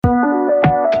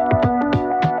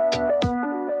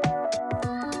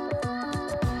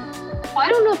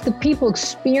let the people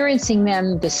experiencing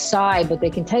them decide, but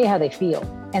they can tell you how they feel.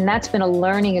 And that's been a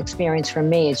learning experience for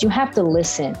me, is you have to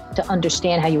listen to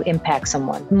understand how you impact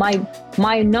someone.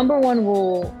 My number one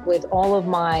rule with all of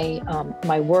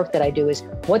my work that I do is,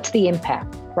 what's the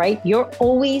impact, right? You're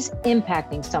always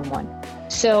impacting someone.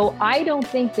 So I don't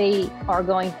think they are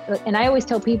going, and I always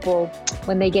tell people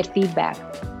when they get feedback,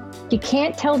 you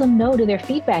can't tell them no to their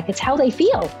feedback. It's how they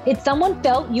feel. If someone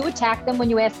felt you attacked them when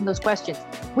you asked them those questions,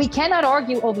 we cannot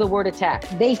argue over the word attack.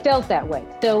 They felt that way.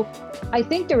 So I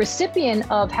think the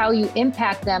recipient of how you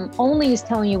impact them only is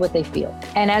telling you what they feel.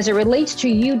 And as it relates to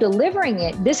you delivering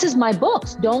it, this is my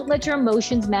books. Don't let your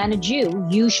emotions manage you.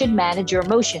 You should manage your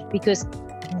emotions, because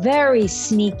very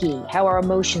sneaky how our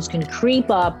emotions can creep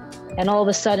up and all of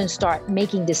a sudden start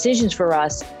making decisions for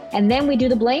us. And then we do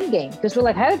the blame game, because we're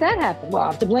like, how did that happen? Well, I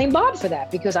have to blame Bob for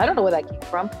that because I don't know where that came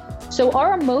from. So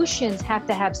our emotions have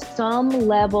to have some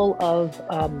level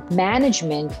of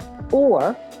management,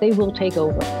 or they will take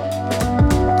over.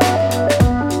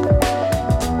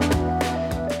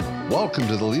 Welcome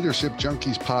to the Leadership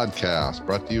Junkies podcast,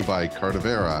 brought to you by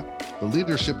Cardivera, the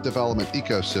leadership development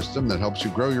ecosystem that helps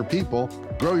you grow your people,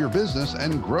 grow your business,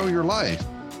 and grow your life.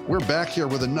 We're back here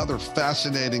with another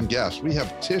fascinating guest. We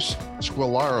have Tish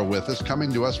Squillaro with us,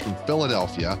 coming to us from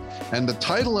Philadelphia. And the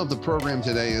title of the program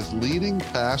today is Leading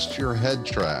Past Your Head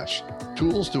Trash,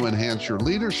 Tools to Enhance Your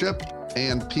Leadership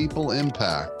and People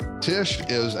Impact. Tish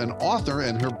is an author,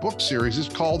 and her book series is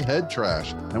called Head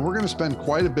Trash. And we're going to spend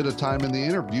quite a bit of time in the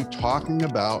interview talking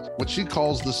about what she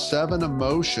calls the 7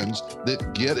 emotions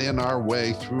that get in our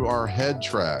way through our head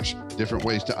trash, different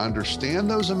ways to understand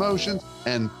those emotions,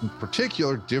 and in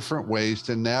particular, different ways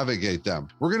to navigate them.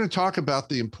 We're going to talk about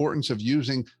the importance of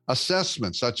using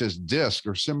assessments such as DISC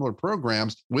or similar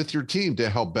programs with your team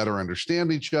to help better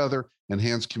understand each other,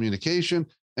 enhance communication,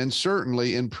 and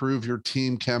certainly improve your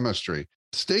team chemistry.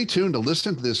 Stay tuned to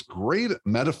listen to this great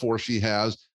metaphor she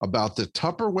has about the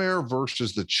Tupperware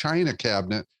versus the China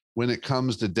cabinet when it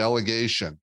comes to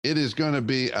delegation. It is going to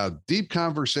be a deep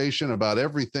conversation about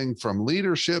everything from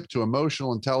leadership to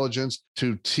emotional intelligence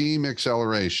to team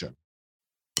acceleration.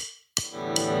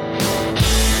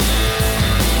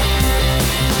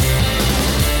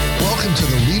 Welcome to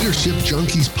the Leadership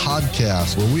Junkies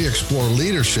podcast, where we explore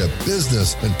leadership,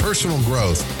 business, and personal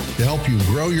growth to help you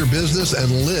grow your business and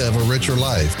live a richer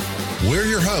life. We're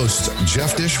your hosts,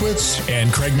 Jeff Dishwitz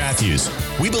and Craig Matthews.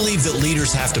 We believe that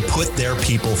leaders have to put their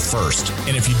people first.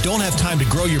 And if you don't have time to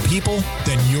grow your people,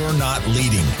 then you're not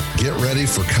leading. Get ready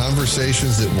for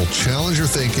conversations that will challenge your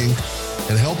thinking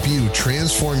and help you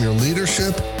transform your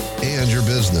leadership and your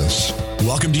business.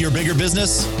 Welcome to your bigger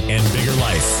business and bigger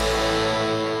life.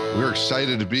 We're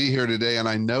excited to be here today, and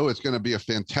I know it's going to be a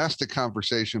fantastic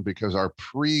conversation because our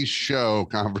pre-show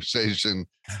conversation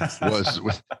was,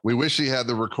 we wish he had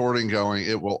the recording going.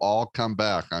 It will all come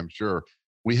back, I'm sure.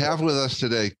 We have with us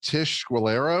today Tish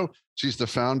Squillaro. She's the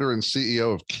founder and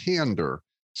CEO of Candor,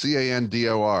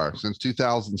 C-A-N-D-O-R. Since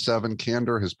 2007,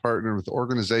 Candor has partnered with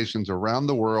organizations around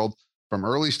the world, from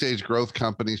early stage growth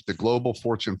companies to global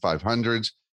Fortune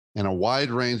 500s, and a wide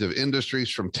range of industries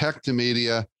from tech to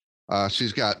media.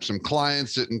 She's got some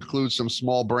clients that include some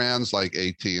small brands like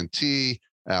AT&T,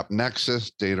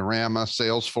 AppNexus, Datorama,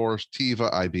 Salesforce, Tiva,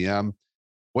 IBM.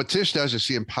 What Tish does is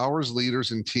she empowers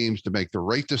leaders and teams to make the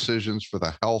right decisions for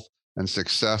the health and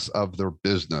success of their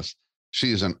business.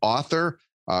 She is an author.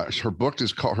 Her book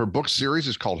series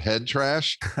is called Head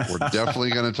Trash. We're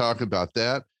definitely going to talk about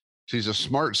that. She's a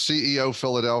smart CEO,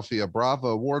 Philadelphia Bravo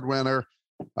Award winner,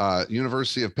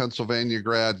 University of Pennsylvania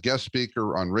grad, guest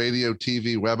speaker on radio,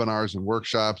 TV, webinars, and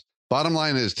workshops. Bottom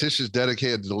line is Tish is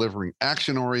dedicated to delivering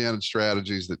action-oriented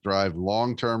strategies that drive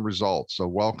long-term results. So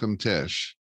welcome,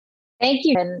 Tish. Thank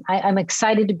you. And I'm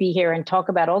excited to be here and talk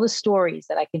about all the stories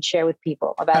that I can share with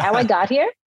people about how I got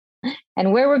here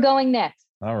and where we're going next.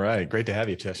 All right. Great to have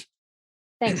you, Tish.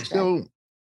 Thanks. So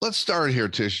let's start here,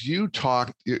 Tish. You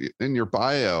talked in your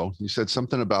bio, you said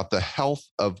something about the health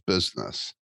of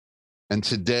business. And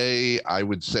today, I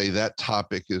would say that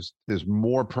topic is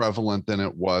more prevalent than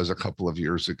it was a couple of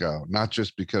years ago, not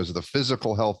just because of the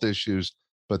physical health issues,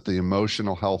 but the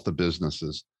emotional health of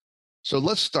businesses. So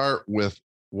let's start with,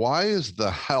 why is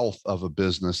the health of a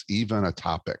business even a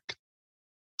topic?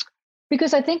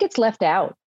 Because I think it's left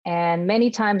out. And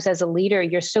many times as a leader,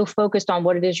 you're so focused on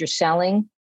what it is you're selling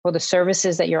or the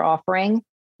services that you're offering,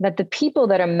 that the people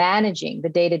that are managing the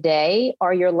day-to-day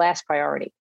are your last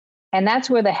priority. And that's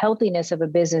where the healthiness of a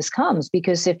business comes,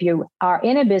 because if you are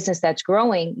in a business that's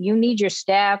growing, you need your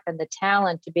staff and the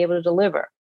talent to be able to deliver.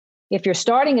 If you're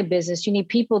starting a business, you need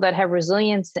people that have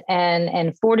resilience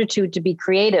and fortitude to be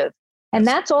creative. And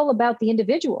that's all about the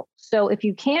individual. So if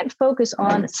you can't focus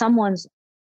on someone's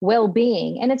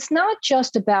well-being, and it's not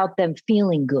just about them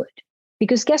feeling good,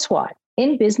 because guess what?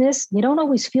 In business, you don't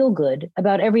always feel good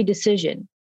about every decision,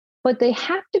 but they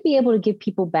have to be able to give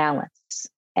people balance.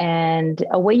 And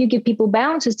a way you give people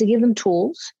balance is to give them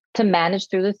tools to manage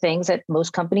through the things that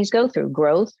most companies go through: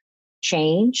 growth,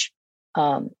 change,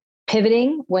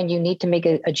 pivoting when you need to make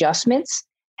adjustments.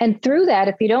 And through that,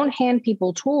 if you don't hand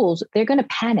people tools, they're going to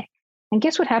panic. And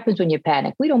guess what happens when you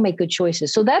panic? We don't make good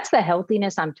choices. So that's the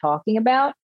healthiness I'm talking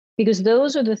about, because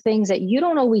those are the things that you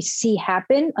don't always see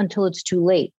happen until it's too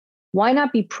late. Why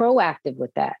not be proactive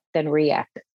with that than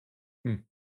reactive?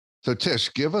 So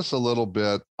Tish, give us a little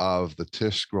bit of the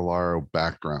Tish Squillaro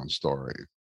background story.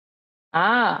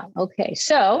 Okay.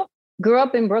 So grew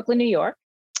up in Brooklyn, New York,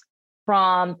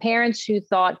 from parents who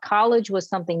thought college was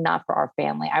something not for our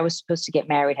family. I was supposed to get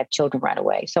married, have children right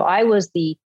away. So I was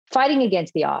the fighting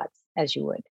against the odds, as you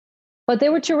would. But they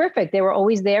were terrific. They were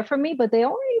always there for me, but they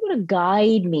weren't able to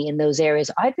guide me in those areas.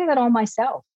 I did that all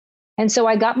myself. And so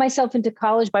I got myself into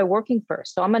college by working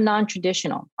first. So I'm a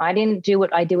non-traditional. I didn't do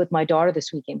what I did with my daughter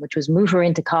this weekend, which was move her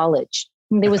into college.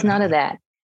 There was none of that.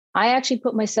 I actually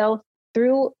put myself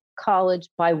through college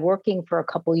by working for a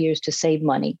couple of years to save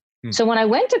money. So when I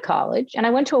went to college, and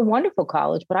I went to a wonderful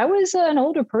college, but I was an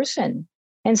older person.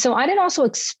 And so I didn't also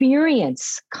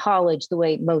experience college the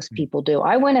way most people do.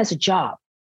 I went as a job.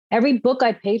 Every book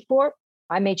I paid for,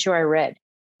 I made sure I read.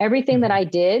 Everything that I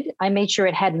did, I made sure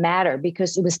it had matter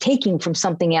because it was taking from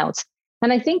something else.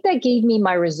 And I think that gave me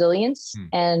my resilience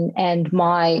and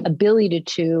my ability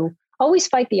to always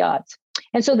fight the odds.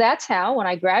 And so that's how, when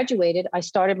I graduated, I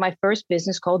started my first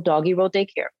business called Doggy Roll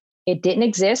Daycare. It didn't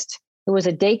exist. It was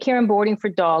a daycare and boarding for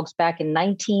dogs back in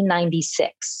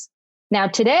 1996. Now,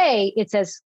 today, it's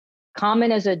as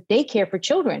common as a daycare for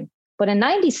children. But in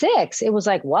 96, it was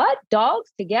like, what?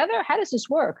 Dogs together? How does this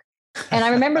work? And I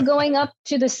remember going up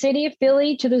to the city of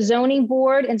Philly, to the zoning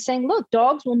board, and saying, look,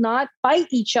 dogs will not bite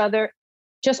each other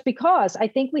just because. I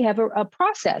think we have a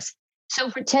process. So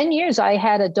for 10 years, I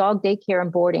had a dog daycare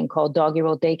and boarding called Doggy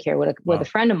Roll Daycare with a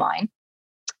friend of mine.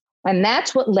 And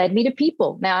that's what led me to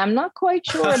people. Now, I'm not quite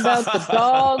sure about the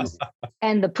dogs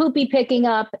and the poopy picking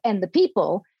up and the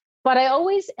people, but I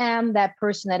always am that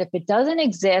person that if it doesn't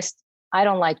exist, I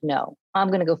don't like, no, I'm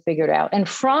going to go figure it out. And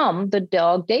from the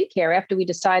dog daycare, after we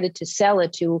decided to sell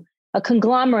it to a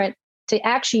conglomerate to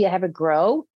actually have it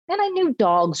grow, and I knew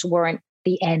dogs weren't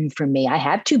the end for me. I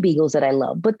have 2 beagles that I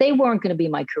love, but they weren't going to be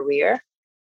my career.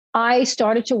 I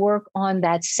started to work on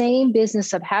that same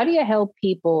business of how do you help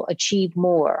people achieve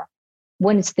more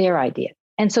when it's their idea.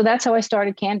 And so that's how I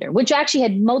started Candor, which actually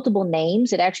had multiple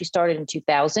names. It actually started in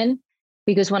 2000,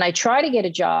 because when I tried to get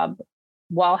a job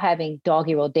while having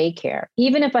Doggy Roll Daycare,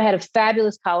 even if I had a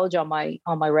fabulous college on my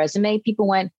resume, people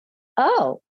went,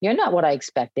 oh, you're not what I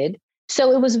expected.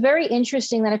 So it was very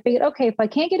interesting that I figured, okay, if I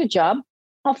can't get a job,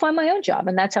 I'll find my own job.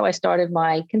 And that's how I started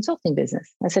my consulting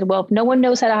business. I said, well, if no one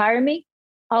knows how to hire me,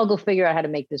 I'll go figure out how to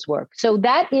make this work. So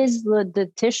that is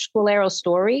the Tish Squillaro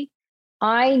story.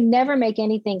 I never make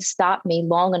anything stop me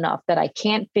long enough that I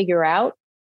can't figure out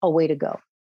a way to go.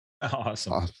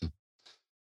 Awesome.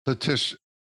 So Tish,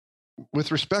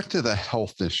 with respect to the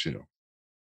health issue,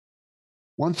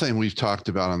 one thing we've talked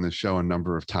about on this show a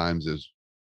number of times is,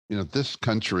 this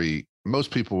country,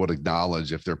 most people would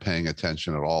acknowledge, if they're paying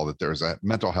attention at all, that there's a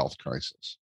mental health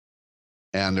crisis.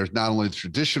 And there's not only the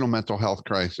traditional mental health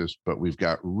crisis, but we've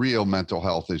got real mental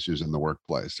health issues in the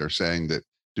workplace. They're saying that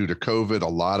due to COVID, a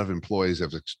lot of employees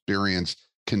have experienced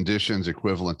conditions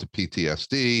equivalent to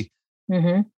PTSD.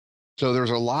 Mm-hmm. So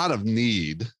there's a lot of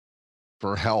need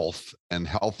for health and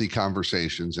healthy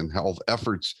conversations and health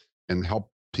efforts and help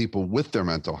people with their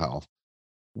mental health.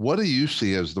 What do you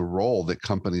see as the role that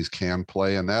companies can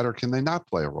play in that, or can they not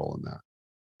play a role in that?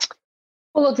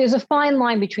 Well, look, there's a fine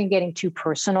line between getting too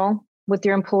personal with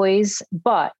your employees,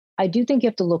 but I do think you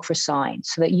have to look for signs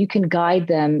so that you can guide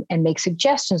them and make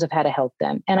suggestions of how to help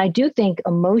them. And I do think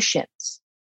emotions,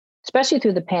 especially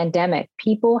through the pandemic,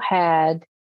 people had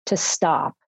to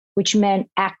stop, which meant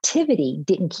activity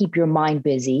didn't keep your mind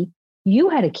busy. You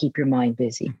had to keep your mind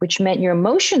busy, which meant your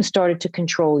emotions started to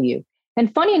control you.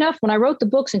 And funny enough, when I wrote the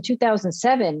books in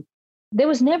 2007, there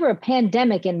was never a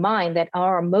pandemic in mind that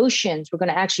our emotions were going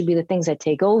to actually be the things that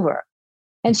take over.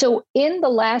 And so in the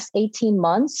last 18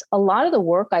 months, a lot of the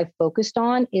work I've focused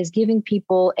on is giving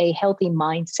people a healthy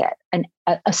mindset and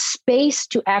a space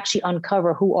to actually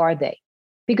uncover who are they.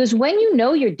 Because when you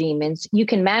know your demons, you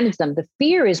can manage them. The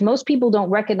fear is most people don't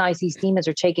recognize these demons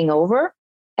are taking over.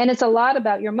 And it's a lot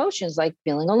about your emotions, like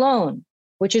feeling alone,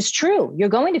 which is true. You're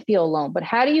going to feel alone. But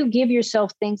how do you give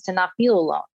yourself things to not feel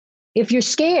alone? If you're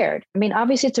scared, I mean,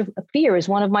 obviously it's a fear is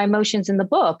one of my emotions in the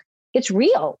book. It's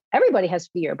real. Everybody has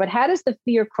fear, but how does the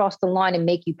fear cross the line and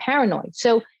make you paranoid?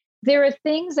 So there are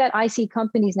things that I see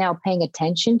companies now paying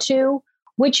attention to,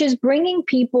 which is bringing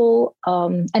people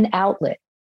an outlet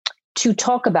to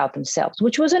talk about themselves,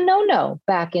 which was a no-no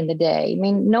back in the day. I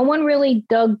mean, no one really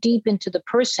dug deep into the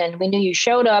person. We knew you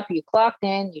showed up, you clocked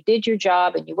in, you did your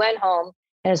job, and you went home.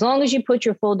 And as long as you put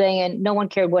your full day in, no one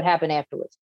cared what happened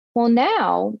afterwards. Well,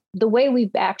 now the way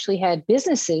we've actually had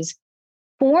businesses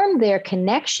form their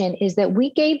connection is that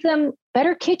we gave them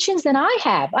better kitchens than I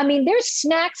have. I mean, there's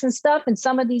snacks and stuff in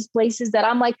some of these places that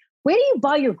I'm like, where do you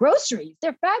buy your groceries?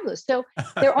 They're fabulous. So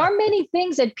there are many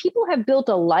things that people have built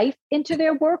a life into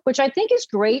their work, which I think is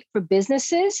great for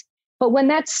businesses. But when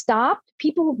that stopped,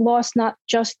 people lost not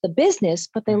just the business,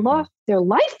 but they lost their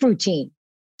life routine.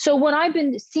 So what I've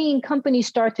been seeing companies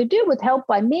start to do with help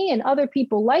by me and other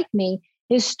people like me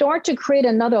is start to create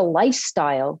another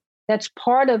lifestyle that's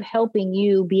part of helping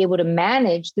you be able to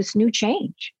manage this new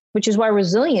change, which is why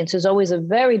resilience is always a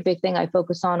very big thing I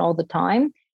focus on all the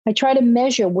time. I try to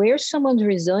measure where's someone's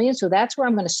resilience. So that's where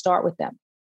I'm going to start with them.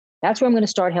 That's where I'm going to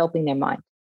start helping their mind.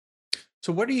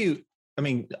 So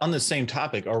on the same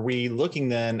topic, are we looking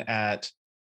then at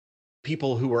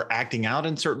people who are acting out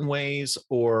in certain ways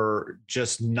or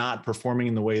just not performing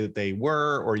in the way that they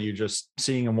were, or you just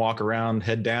seeing them walk around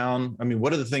head down? I mean,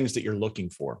 what are the things that you're looking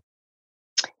for?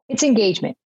 It's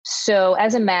engagement. So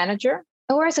as a manager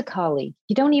or as a colleague,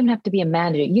 you don't even have to be a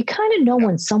manager. You kind of know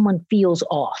when someone feels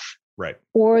off. Right.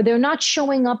 Or they're not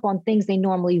showing up on things they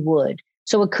normally would.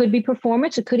 So it could be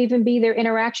performance. It could even be their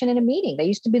interaction in a meeting. They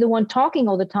used to be the one talking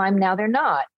all the time. Now they're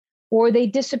not. Or they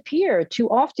disappear too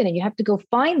often and you have to go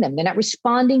find them. They're not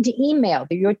responding to email,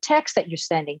 your text that you're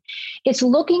sending. It's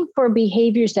looking for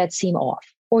behaviors that seem off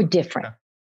or different. Yeah.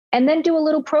 And then do a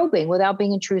little probing without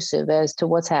being intrusive as to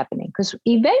what's happening. Because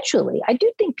eventually, I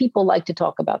do think people like to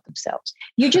talk about themselves.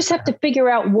 You just have to figure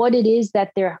out what it is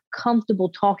that they're comfortable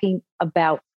talking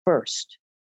about first.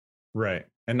 Right.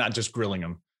 And not just grilling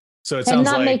them. So it and sounds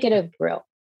not like, make it a grill.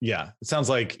 Yeah. It sounds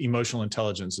like emotional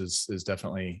intelligence is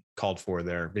definitely called for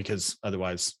there, because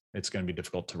otherwise it's going to be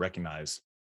difficult to recognize.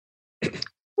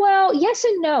 Well, yes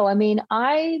and no. I mean,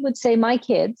 I would say my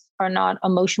kids are not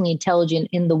emotionally intelligent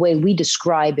in the way we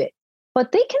describe it,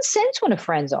 but they can sense when a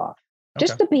friend's off. Okay.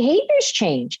 Just the behaviors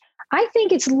change. I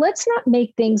think let's not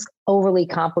make things overly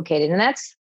complicated. And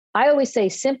I always say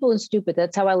simple and stupid.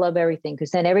 That's how I love everything,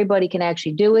 because then everybody can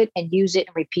actually do it and use it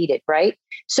and repeat it, right?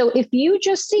 So if you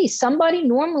just see somebody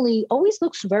normally always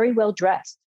looks very well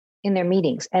dressed in their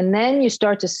meetings, and then you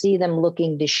start to see them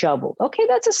looking disheveled. Okay,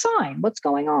 that's a sign. What's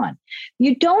going on?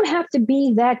 You don't have to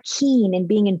be that keen and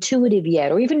being intuitive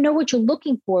yet, or even know what you're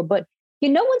looking for, but you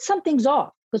know when something's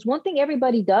off. Because one thing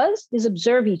everybody does is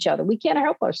observe each other. We can't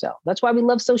help ourselves. That's why we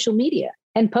love social media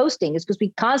and posting, is because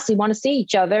we constantly want to see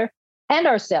each other and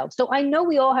ourselves. So I know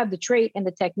we all have the trait and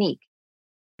the technique.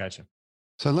 Gotcha.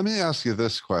 So let me ask you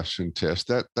this question, Tish.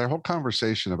 That whole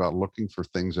conversation about looking for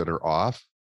things that are off,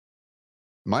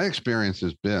 my experience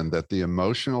has been that the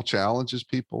emotional challenges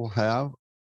people have,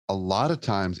 a lot of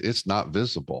times it's not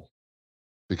visible,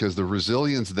 because the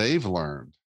resilience they've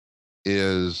learned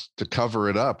is to cover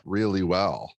it up really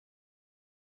well.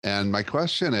 And my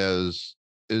question is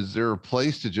there a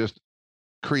place to just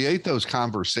create those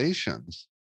conversations?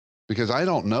 Because I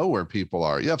don't know where people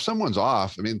are. Yeah, if someone's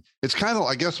off, I mean, it's kind of,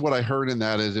 I guess what I heard in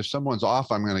that is if someone's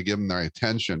off, I'm going to give them their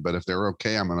attention. But if they're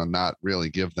okay, I'm going to not really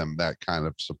give them that kind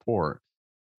of support,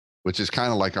 which is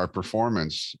kind of like our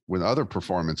performance with other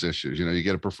performance issues. You know, you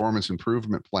get a performance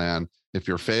improvement plan if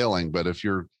you're failing, but if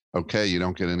you're okay, you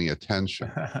don't get any attention.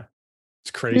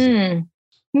 It's crazy.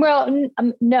 Well,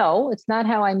 no, it's not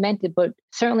how I meant it, but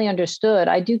certainly understood.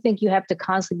 I do think you have to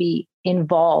constantly be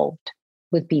involved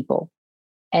with people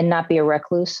and not be a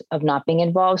recluse of not being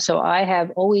involved. So I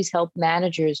have always helped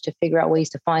managers to figure out ways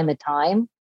to find the time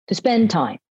to spend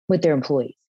time with their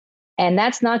employees. And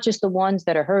that's not just the ones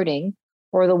that are hurting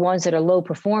or the ones that are low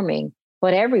performing,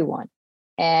 but everyone.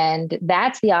 And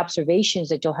that's the observations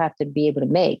that you'll have to be able to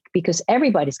make, because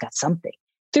everybody's got something.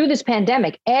 Through this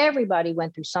pandemic, everybody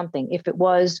went through something. If it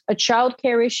was a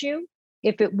childcare issue,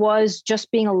 if it was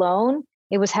just being alone,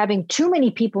 it was having too many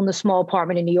people in the small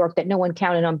apartment in New York that no one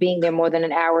counted on being there more than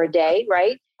an hour a day,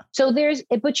 right? So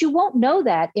but you won't know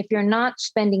that if you're not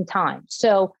spending time.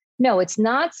 So no, it's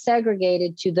not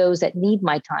segregated to those that need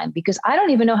my time, because I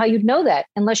don't even know how you'd know that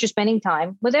unless you're spending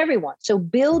time with everyone. So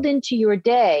build into your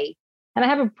day. And I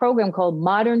have a program called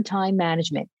Modern Time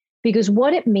Management, because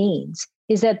what it means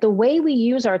is that the way we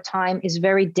use our time is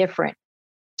very different.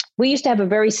 We used to have a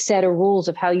very set of rules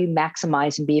of how you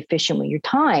maximize and be efficient with your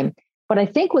time. But I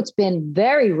think what's been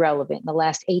very relevant in the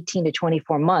last 18 to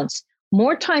 24 months,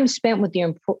 more time spent with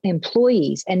your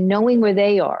employees and knowing where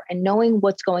they are and knowing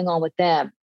what's going on with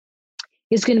them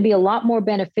is going to be a lot more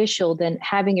beneficial than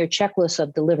having your checklist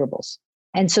of deliverables.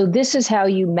 And so this is how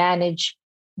you manage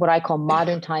what I call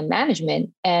modern time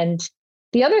management. And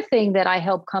the other thing that I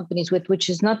help companies with, which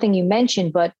is nothing you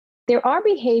mentioned, but there are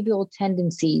behavioral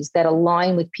tendencies that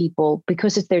align with people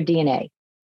because it's their DNA.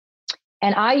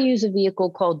 And I use a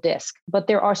vehicle called DISC, but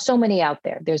there are so many out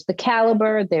there. There's the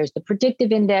Caliber, there's the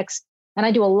Predictive Index. And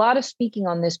I do a lot of speaking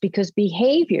on this because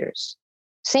behaviors,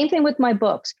 same thing with my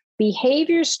books,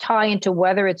 behaviors tie into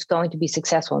whether it's going to be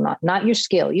successful or not your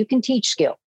skill. You can teach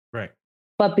skill. Right.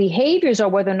 But behaviors are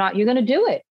whether or not you're going to do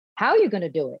it, how you're going to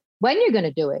do it, when you're going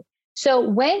to do it. So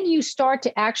when you start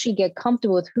to actually get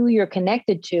comfortable with who you're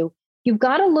connected to, you've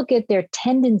got to look at their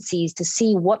tendencies to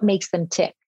see what makes them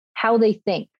tick, how they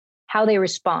think, how they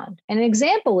respond. And an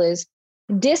example is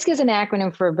DISC is an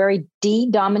acronym for very D,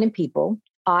 dominant people,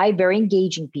 I, very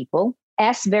engaging people,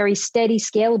 S, very steady,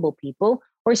 scalable people,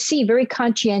 or C, very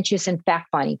conscientious and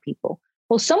fact-finding people.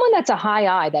 Well, someone that's a high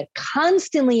I that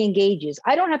constantly engages,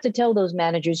 I don't have to tell those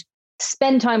managers,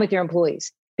 spend time with your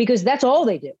employees because that's all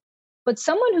they do. But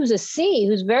someone who's a C,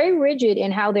 who's very rigid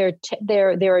in how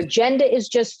their agenda is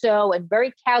just so and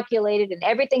very calculated and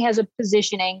everything has a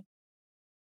positioning,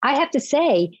 I have to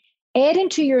say, add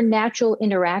into your natural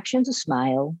interactions a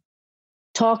smile,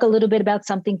 talk a little bit about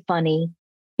something funny.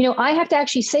 I have to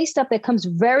actually say stuff that comes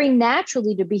very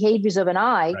naturally to behaviors of an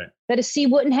I that a C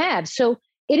wouldn't have. So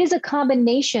it is a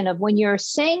combination of when you're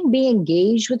saying be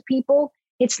engaged with people,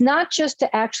 it's not just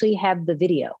to actually have the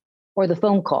video or the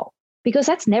phone call, because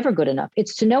that's never good enough.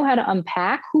 It's to know how to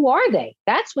unpack who are they.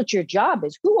 That's what your job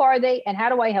is. Who are they and how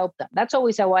do I help them? That's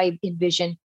always how I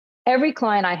envision every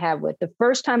client I have with. The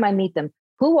first time I meet them,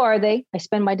 who are they? I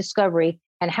spend my discovery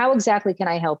and how exactly can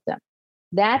I help them?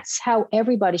 That's how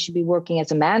everybody should be working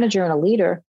as a manager and a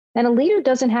leader. And a leader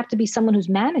doesn't have to be someone who's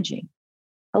managing.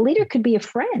 A leader could be a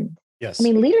friend. Yes. I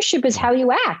mean, leadership is how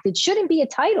you act. It shouldn't be a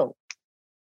title.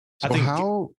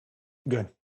 So good.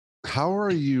 How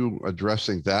are you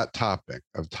addressing that topic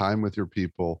of time with your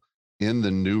people in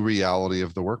the new reality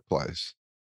of the workplace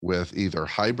with either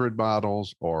hybrid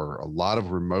models or a lot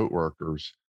of remote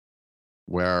workers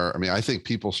where, I think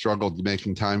people struggled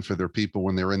making time for their people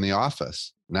when they were in the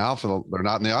office. Now they're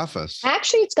not in the office.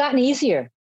 Actually, it's gotten easier.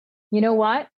 You know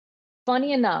what?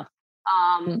 Funny enough,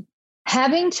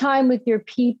 having time with your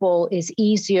people is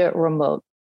easier remote.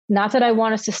 Not that I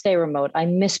want us to stay remote. I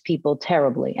miss people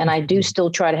terribly. And I do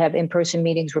still try to have in-person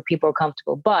meetings where people are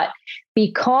comfortable. But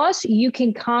because you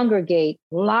can congregate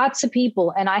lots of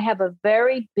people, and I have a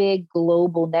very big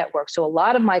global network, so a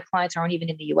lot of my clients aren't even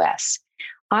in the US.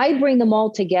 I bring them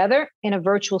all together in a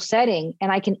virtual setting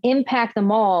and I can impact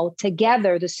them all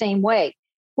together the same way,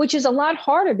 which is a lot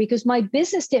harder because my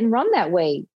business didn't run that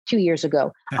way 2 years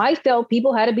ago. I felt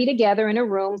people had to be together in a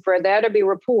room for there to be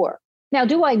rapport. Now,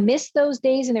 do I miss those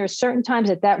days? And there are certain times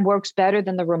that works better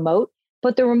than the remote,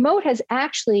 but the remote has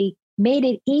actually made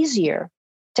it easier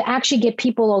to actually get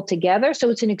people all together. So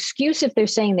it's an excuse if they're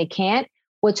saying they can't.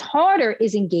 What's harder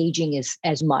is engaging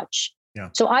as much. Yeah.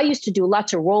 So I used to do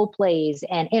lots of role plays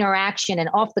and interaction and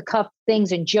off the cuff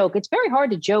things and joke. It's very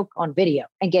hard to joke on video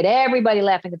and get everybody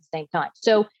laughing at the same time.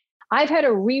 So I've had to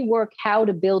rework how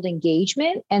to build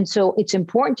engagement. And so it's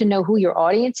important to know who your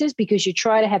audience is because you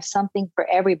try to have something for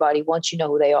everybody once you know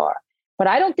who they are. But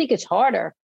I don't think it's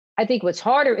harder. I think what's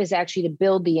harder is actually to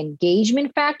build the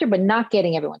engagement factor, but not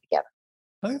getting everyone together.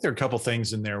 I think there are a couple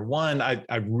things in there. One, I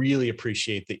really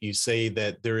appreciate that you say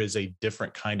that there is a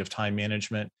different kind of time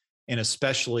management, and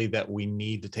especially that we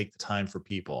need to take the time for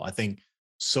people. I think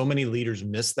so many leaders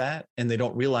miss that and they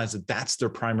don't realize that that's their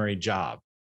primary job.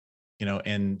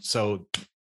 And so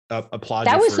applaud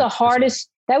you. That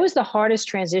was the hardest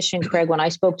transition, Craig, when I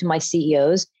spoke to my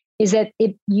CEOs, is that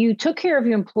if you took care of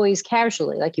your employees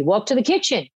casually, like you walked to the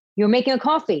kitchen, you were making a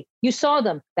coffee, you saw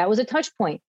them, that was a touch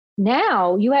point.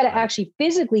 Now you had to actually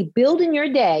physically build in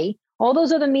your day all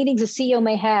those other meetings a CEO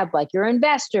may have, like your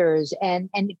investors and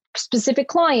specific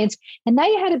clients. And now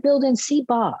you had to build in see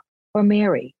Bob or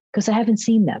Mary, because I haven't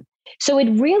seen them. So it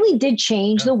really did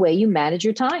change the way you manage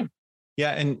your time.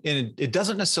 Yeah. And it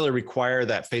doesn't necessarily require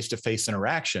that face-to-face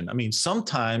interaction.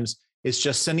 Sometimes it's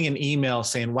just sending an email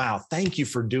saying, wow, thank you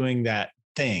for doing that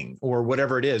thing or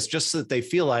whatever it is, just so that they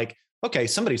feel like, okay,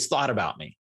 somebody's thought about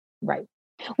me. Right.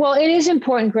 Well, it is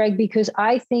important, Greg, because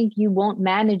I think you won't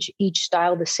manage each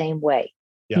style the same way.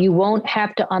 Yeah. You won't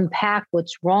have to unpack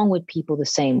what's wrong with people the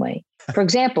same way. For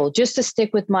example, just to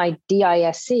stick with my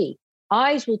DISC,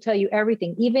 eyes will tell you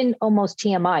everything, even almost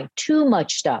TMI, too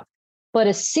much stuff. But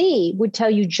a C would tell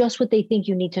you just what they think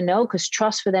you need to know because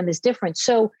trust for them is different.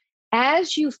 So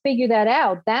as you figure that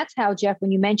out, that's how, Jeff,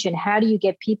 when you mentioned how do you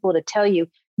get people to tell you,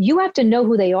 you have to know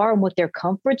who they are and what their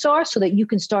comforts are so that you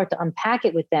can start to unpack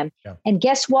it with them. Yeah. And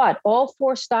guess what? All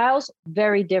 4 styles,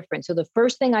 very different. So the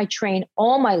first thing I train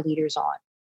all my leaders on,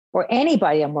 or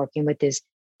anybody I'm working with, is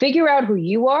figure out who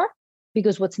you are,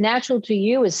 because what's natural to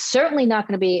you is certainly not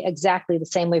going to be exactly the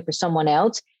same way for someone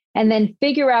else. And then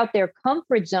figure out their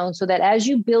comfort zone so that as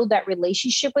you build that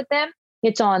relationship with them,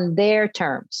 it's on their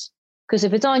terms. Because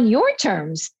if it's on your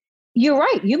terms, you're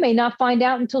right. You may not find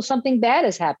out until something bad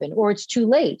has happened or it's too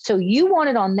late. So you want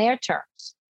it on their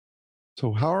terms.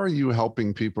 So how are you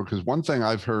helping people? Because one thing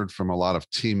I've heard from a lot of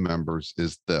team members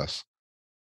is this.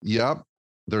 Yep,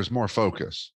 there's more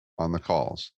focus on the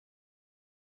calls.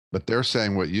 But they're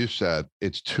saying what you said,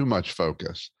 it's too much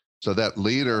focus. So that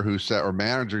leader who said, or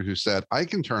manager who said, I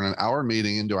can turn an hour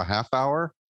meeting into a half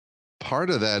hour. Part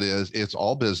of that is it's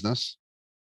all business.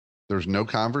 There's no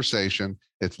conversation.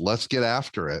 It's let's get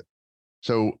after it.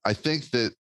 So I think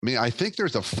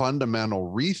there's a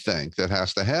fundamental rethink that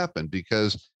has to happen,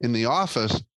 because in the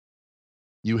office,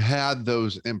 you had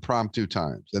those impromptu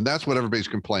times, and that's what everybody's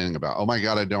complaining about. Oh my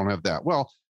God, I don't have that.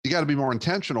 Well, you got to be more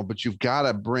intentional, but you've got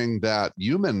to bring that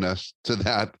humanness to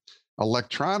that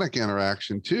electronic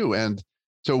interaction too. And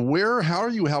so how are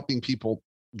you helping people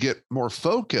get more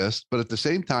focused, but at the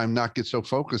same time, not get so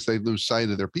focused they lose sight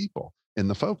of their people in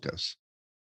the focus?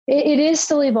 It is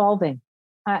still evolving.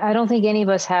 I don't think any of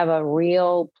us have a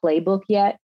real playbook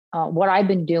yet. What I've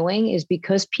been doing is,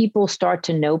 because people start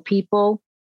to know people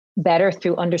better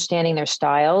through understanding their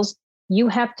styles, you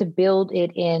have to build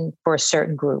it in for a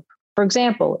certain group. For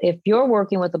example, if you're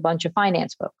working with a bunch of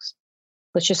finance folks,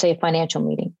 let's just say a financial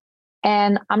meeting,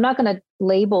 and I'm not going to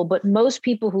label, but most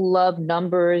people who love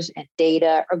numbers and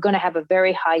data are going to have a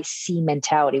very high C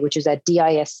mentality, which is that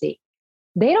DISC.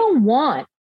 They don't want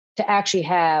to actually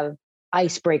have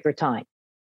icebreaker time.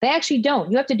 They actually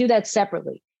don't. You have to do that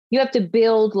separately. You have to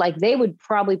build, like, they would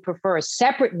probably prefer a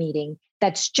separate meeting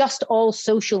that's just all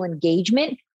social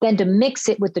engagement than to mix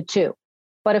it with the two.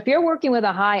 But if you're working with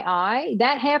a high I,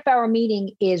 that half-hour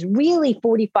meeting is really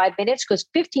 45 minutes, because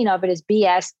 15 of it is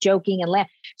BS, joking, and laugh.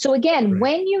 So again,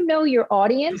 when you know your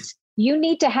audience, you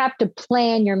need to have to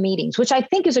plan your meetings, which I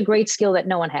think is a great skill that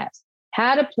no one has.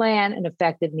 How to plan an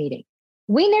effective meeting.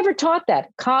 We never taught that.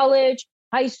 College,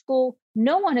 high school,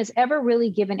 no one has ever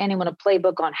really given anyone a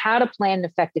playbook on how to plan an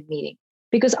effective meeting.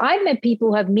 Because I've met people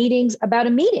who have meetings about a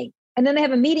meeting, and then they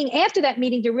have a meeting after that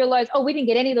meeting to realize, oh, we didn't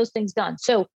get any of those things done.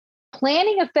 So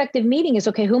planning effective meeting is,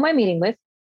 okay, who am I meeting with?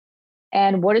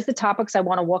 And what is the topics I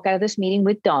want to walk out of this meeting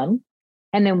with done?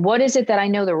 And then what is it that I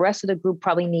know the rest of the group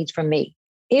probably needs from me?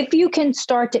 If you can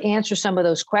start to answer some of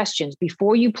those questions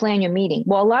before you plan your meeting,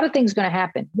 well, a lot of things are going to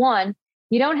happen. One,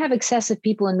 you don't have excessive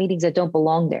people in meetings that don't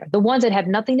belong there. The ones that have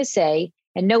nothing to say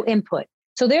and no input.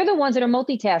 So they're the ones that are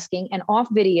multitasking and off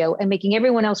video and making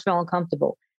everyone else feel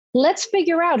uncomfortable. Let's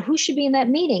figure out who should be in that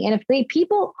meeting. And if the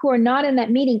people who are not in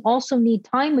that meeting also need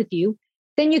time with you,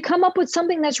 then you come up with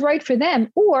something that's right for them,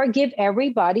 or give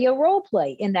everybody a role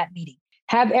play in that meeting.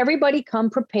 Have everybody come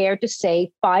prepared to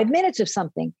say 5 minutes of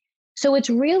something. So it's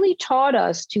really taught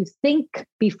us to think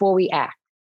before we act.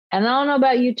 And I don't know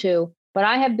about you two, but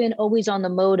I have been always on the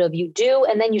mode of you do,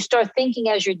 and then you start thinking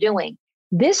as you're doing.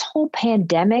 This whole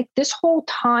pandemic, this whole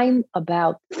time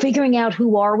about figuring out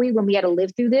who are we when we had to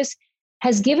live through this,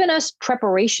 has given us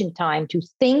preparation time to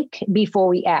think before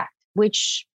we act,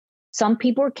 which some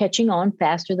people are catching on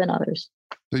faster than others.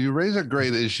 So you raise a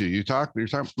great issue. You're talking,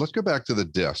 let's go back to the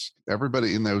DISC.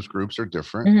 Everybody in those groups are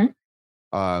different.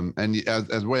 Mm-hmm. And as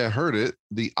the way I heard it,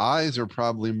 the I's are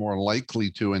probably more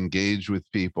likely to engage with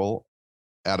people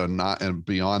at a not and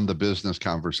beyond the business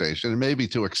conversation, and maybe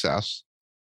to excess.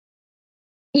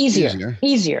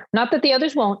 Easier. Not that the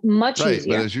others won't, much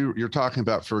easier. But as you're talking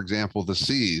about, for example, the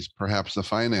C's, perhaps the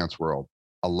finance world,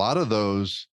 a lot of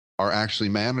those are actually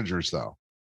managers though.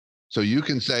 So you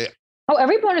can say, oh,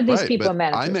 every one of these people are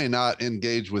managers. I may not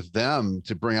engage with them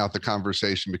to bring out the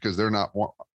conversation because they're not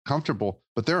comfortable,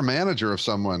 but they're a manager of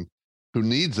someone who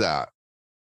needs that.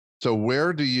 So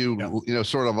where do you,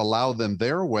 sort of allow them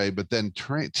their way, but then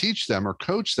teach them or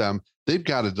coach them? They've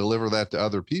got to deliver that to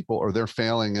other people, or they're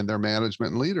failing in their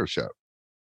management and leadership.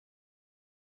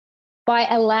 By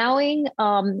allowing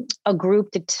a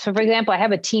group to, so for example, I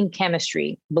have a team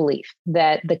chemistry belief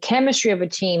that the chemistry of a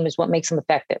team is what makes them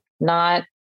effective, not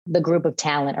the group of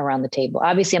talent around the table.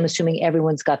 Obviously, I'm assuming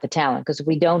everyone's got the talent, because if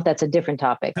we don't, that's a different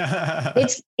topic.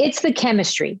 It's the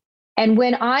chemistry. And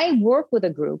when I work with a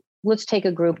group, let's take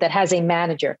a group that has a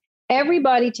manager.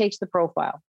 Everybody takes the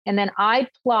profile. And then I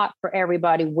plot for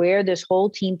everybody where this whole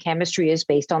team chemistry is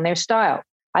based on their style.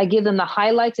 I give them the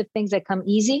highlights of things that come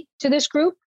easy to this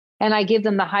group. And I give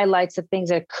them the highlights of things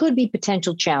that could be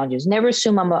potential challenges. Never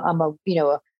assume I'm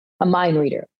a mind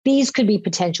reader. These could be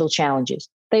potential challenges.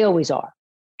 They always are.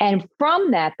 And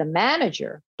from that, the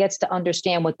manager gets to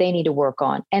understand what they need to work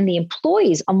on. And the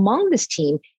employees among this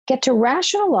team get to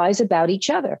rationalize about each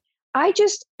other. I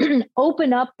just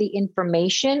open up the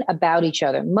information about each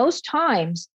other. Most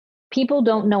times, people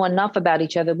don't know enough about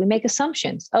each other. We make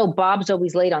assumptions. Oh, Bob's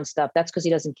always late on stuff. That's because he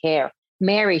doesn't care.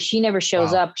 Mary, she never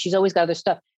shows up. She's always got other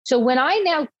stuff. So when I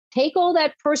now take all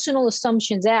that personal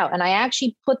assumptions out and I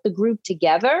actually put the group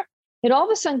together, it all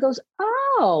of a sudden goes,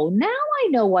 oh, now I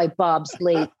know why Bob's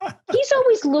late. He's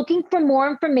always looking for more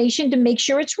information to make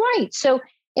sure it's right. So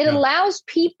it allows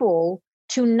people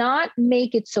to not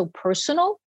make it so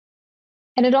personal.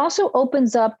 And it also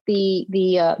opens up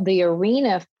the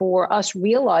arena for us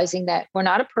realizing that we're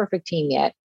not a perfect team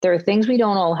yet. There are things we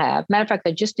don't all have. Matter of fact,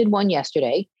 I just did one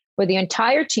yesterday where the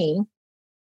entire team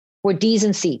were D's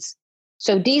and C's.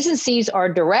 So D's and C's are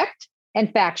direct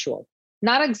and factual,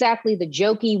 not exactly the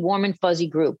jokey, warm and fuzzy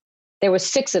group. There were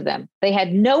 6 of them. They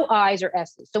had no I's or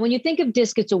S's. So when you think of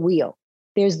DISC, it's a wheel.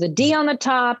 There's the D on the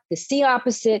top, the C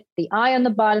opposite, the I on the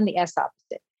bottom, the S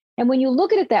opposite. And when you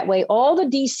look at it that way, all the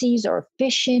DCs are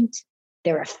efficient,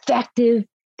 they're effective,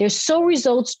 they're so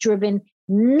results driven,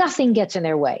 nothing gets in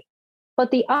their way. But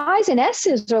the I's and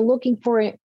S's are looking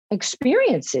for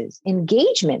experiences,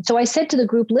 engagement. So I said to the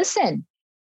group, listen,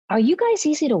 are you guys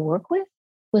easy to work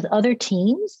with other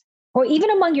teams? Or even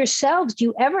among yourselves, do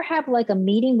you ever have like a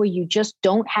meeting where you just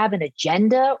don't have an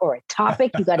agenda or a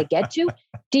topic you got to get to?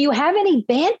 Do you have any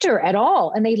banter at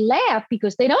all? And they laugh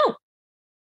because they don't.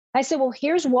 I said, well,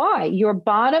 here's why. Your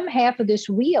bottom half of this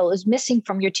wheel is missing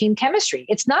from your team chemistry.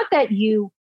 It's not that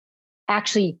you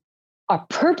actually are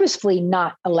purposefully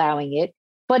not allowing it,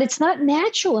 but it's not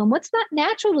natural. And what's not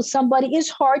natural to somebody is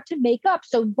hard to make up.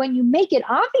 So when you make it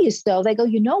obvious, though, they go,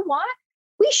 you know what?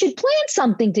 We should plan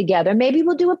something together. Maybe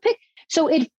we'll do a pick. So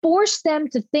it forced them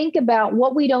to think about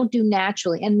what we don't do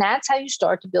naturally. And that's how you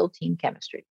start to build team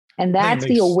chemistry. And that's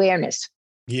the awareness.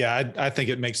 Yeah, I think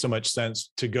it makes so much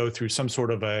sense to go through some sort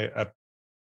of a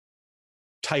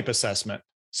type assessment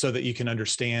so that you can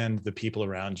understand the people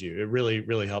around you. It really,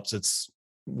 really helps.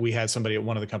 We had somebody at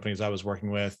one of the companies I was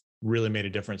working with really made a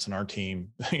difference in our team.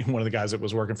 One of the guys that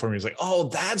was working for me was like, oh,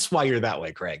 that's why you're that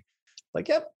way, Craig. Like,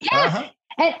 yep. Yeah. Uh-huh.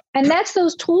 And that's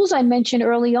those tools I mentioned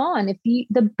early on.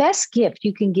 The best gift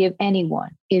you can give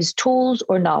anyone is tools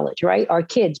or knowledge, right? Our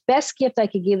kids, best gift I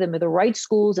could give them are the right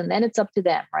schools, and then it's up to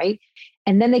them, right?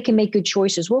 And then they can make good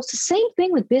choices. Well, it's the same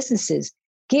thing with businesses.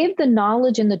 Give the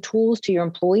knowledge and the tools to your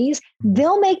employees.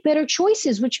 They'll make better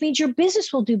choices, which means your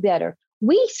business will do better.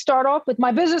 We start off with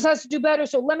my business has to do better,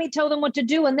 so let me tell them what to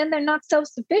do. And then they're not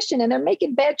self-sufficient and they're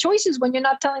making bad choices when you're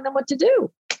not telling them what to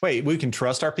do. Wait, we can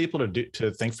trust our people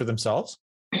to think for themselves?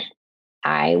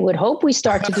 I would hope we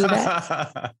start to do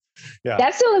that. Yeah.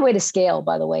 That's the only way to scale,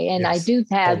 by the way. And yes, I do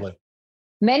have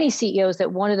many CEOs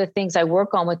that one of the things I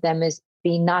work on with them is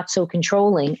being not so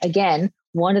controlling. Again,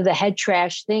 one of the head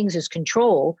trash things is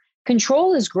control.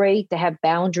 Control is great to have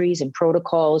boundaries and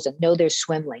protocols and know there's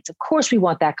swim lanes. Of course, we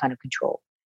want that kind of control.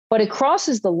 But it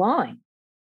crosses the line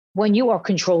when you are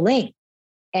controlling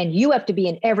and you have to be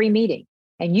in every meeting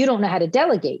and you don't know how to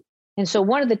delegate. And so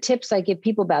one of the tips I give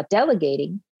people about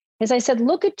delegating is I said,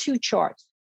 look at 2 charts,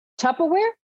 Tupperware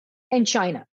and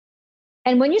China.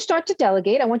 And when you start to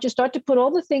delegate, I want you to start to put all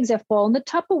the things that fall in the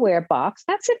Tupperware box.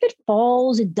 That's if it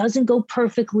falls, it doesn't go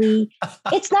perfectly.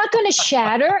 It's not going to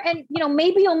shatter. And,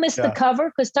 maybe you'll miss the cover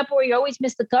because Tupperware, you always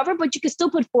miss the cover, but you can still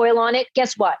put foil on it.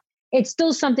 Guess what? It's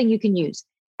still something you can use.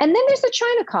 And then there's the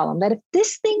China column that if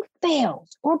this thing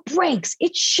fails or breaks,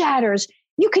 it shatters.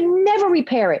 You can never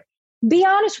repair it. Be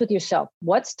honest with yourself.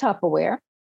 What's Tupperware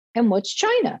and what's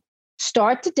China?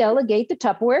 Start to delegate the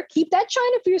Tupperware. Keep that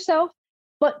China for yourself,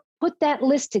 but put that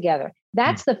list together.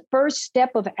 That's the first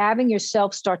step of having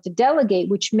yourself start to delegate,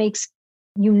 which makes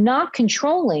you not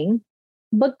controlling,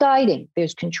 but guiding.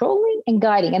 There's controlling and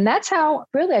guiding. And that's how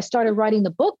really I started writing the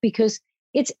book, because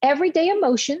it's everyday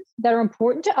emotions that are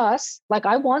important to us. Like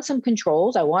I want some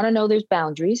controls. I want to know there's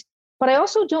boundaries, but I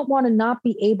also don't want to not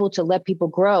be able to let people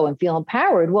grow and feel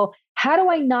empowered. Well, how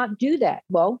do I not do that?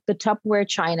 Well, the Tupperware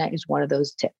China is one of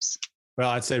those tips. Well,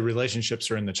 I'd say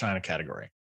relationships are in the China category.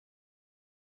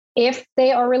 If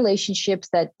they are relationships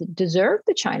that deserve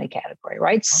the China category,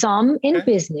 right? Some in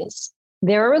business,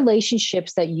 there are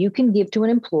relationships that you can give to an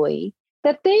employee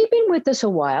that they've been with us a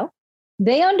while.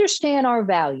 They understand our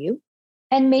value,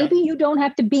 and maybe you don't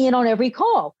have to be in on every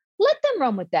call. Let them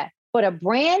run with that. but a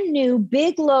brand new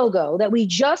big logo that we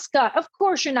just got. Of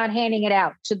course, you're not handing it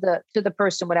out to the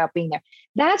person without being there.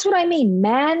 That's what I mean.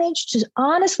 Manage to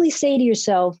honestly say to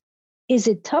yourself, is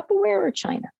it Tupperware or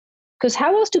China? Because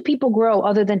how else do people grow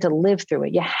other than to live through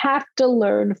it? You have to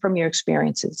learn from your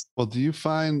experiences. Well, do you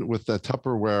find with the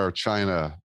Tupperware or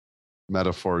China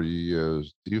metaphor you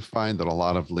use, do you find that a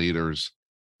lot of leaders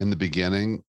in the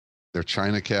beginning, their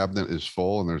China cabinet is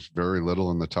full and there's very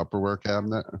little in the Tupperware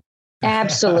cabinet?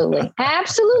 Absolutely.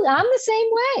 Absolutely. I'm the same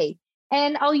way.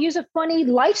 And I'll use a funny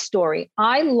life story.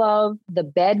 I love the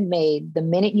bed made the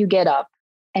minute you get up,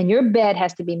 and your bed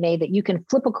has to be made that you can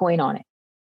flip a coin on it.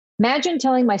 Imagine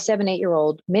telling my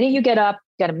 7-8-year-old, minute you get up,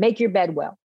 got to make your bed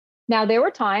well. Now, there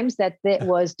were times that it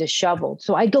was disheveled.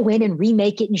 So I'd go in and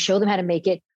remake it and show them how to make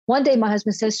it. One day, my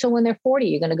husband says, so when they're 40,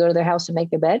 you're going to go to their house and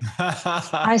make their bed?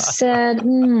 I said,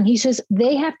 he says,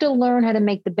 they have to learn how to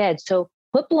make the bed. So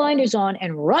put blinders on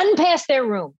and run past their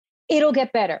room. It'll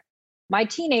get better. My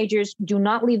teenagers do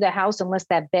not leave the house unless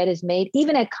that bed is made.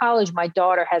 Even at college, my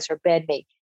daughter has her bed made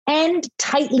and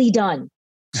tightly done.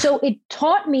 So it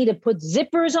taught me to put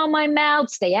zippers on my mouth,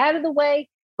 stay out of the way.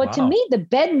 But to me, the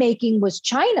bed making was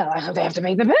China. They have to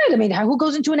make the bed. I mean, who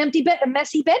goes into an empty bed, a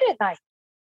messy bed at night?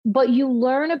 But you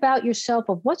learn about yourself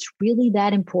of what's really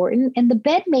that important. And the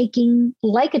bed making,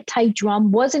 like a tight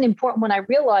drum, wasn't important when I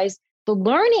realized the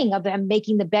learning of them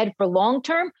making the bed for long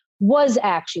term was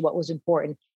actually what was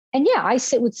important. And yeah, I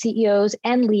sit with CEOs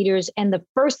and leaders. And the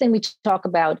first thing we talk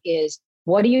about is,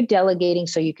 what are you delegating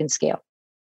so you can scale?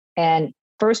 And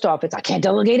first off, it's, I can't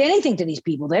delegate anything to these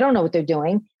people. They don't know what they're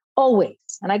doing. Always.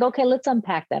 And I go, okay, let's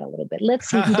unpack that a little bit. Let's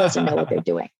see who doesn't know what they're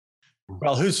doing.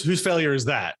 Well, whose failure is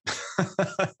that?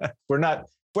 We're not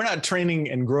training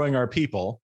and growing our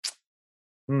people.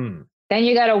 Then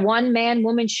you got a one-man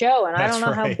woman show. And I don't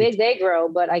know how big they grow,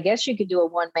 but I guess you could do a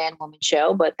one-man woman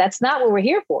show, but that's not what we're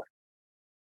here for.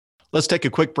 Let's take a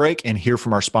quick break and hear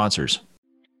from our sponsors.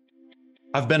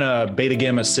 I've been a Beta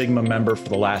Gamma Sigma member for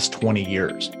the last 20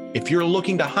 years. If you're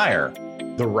looking to hire,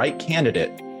 the right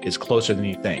candidate is closer than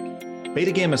you think.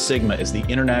 Beta Gamma Sigma is the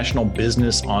International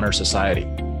Business Honor Society,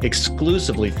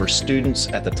 exclusively for students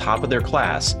at the top of their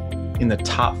class in the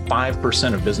top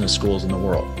 5% of business schools in the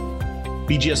world.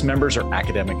 BGS members are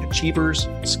academic achievers,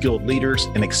 skilled leaders,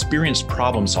 and experienced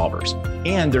problem solvers,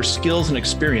 and their skills and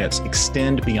experience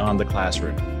extend beyond the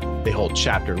classroom. They hold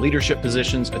chapter leadership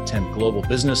positions, attend global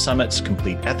business summits,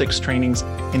 complete ethics trainings,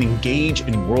 and engage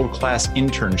in world-class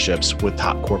internships with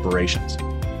top corporations.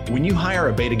 When you hire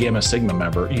a Beta Gamma Sigma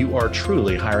member, you are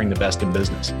truly hiring the best in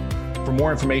business. For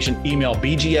more information, email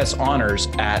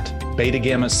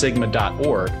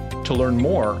bgshonors@betagammasigma.org to learn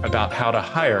more about how to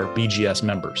hire BGS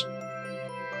members.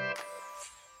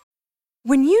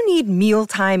 When you need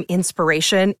mealtime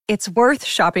inspiration, it's worth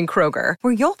shopping Kroger,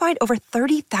 where you'll find over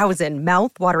 30,000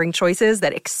 mouth-watering choices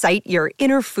that excite your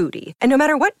inner foodie. And no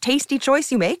matter what tasty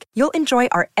choice you make, you'll enjoy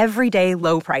our everyday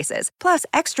low prices, plus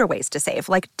extra ways to save,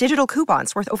 like digital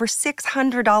coupons worth over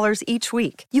 $600 each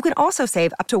week. You can also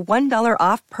save up to $1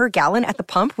 off per gallon at the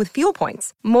pump with fuel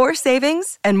points. More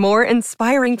savings and more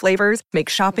inspiring flavors make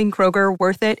shopping Kroger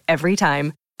worth it every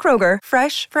time. Kroger,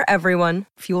 fresh for everyone.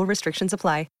 Fuel restrictions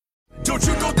apply. Don't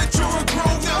you know that you're a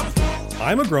grown-up?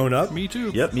 I'm a grown-up. Me too.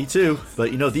 Yep, me too.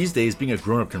 But these days, being a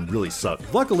grown-up can really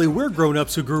suck. Luckily, we're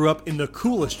grown-ups who grew up in the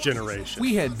coolest generation.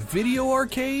 We had video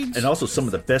arcades. And also some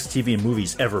of the best TV and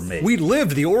movies ever made. We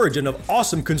lived the origin of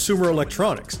awesome consumer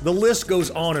electronics. The list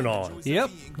goes on and on. Yep,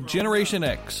 Generation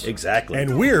X. Exactly.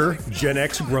 And we're Gen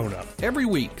X grown-up. Every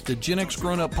week, the Gen X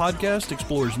Grown Up podcast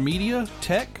explores media,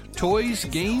 tech, toys,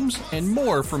 games, and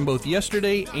more from both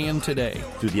yesterday and today.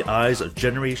 Through the eyes of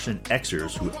Generation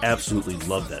Xers who absolutely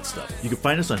love that stuff. You can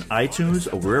find us on iTunes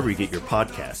or wherever you get your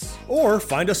podcasts. Or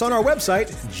find us on our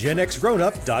website,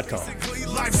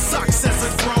 genxgrownup.com. Life sucks as a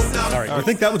grown-up. All right, you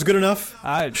think that was good enough?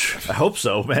 I hope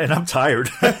so, man. I'm tired.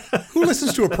 Who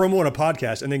listens to a promo on a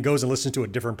podcast and then goes and listens to a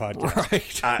different podcast?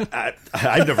 Right.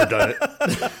 I've never done it.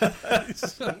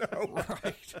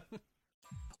 Right.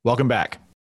 Welcome back.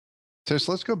 Tish,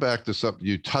 let's go back to something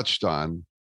you touched on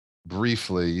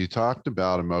briefly. You talked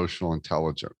about emotional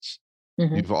intelligence.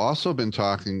 Mm-hmm. You've also been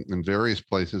talking in various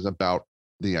places about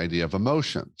the idea of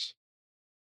emotions.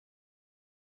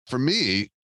 For me,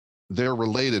 they're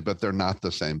related, but they're not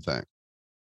the same thing.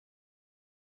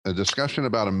 A discussion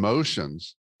about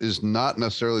emotions is not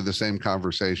necessarily the same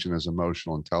conversation as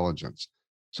emotional intelligence.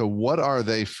 So what are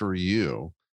they for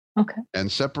you? Okay.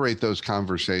 And separate those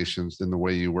conversations in the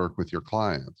way you work with your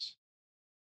clients.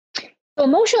 So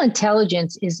emotional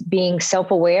intelligence is being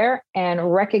self-aware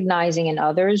and recognizing in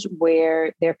others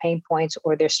where their pain points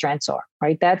or their strengths are,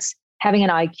 right? That's having an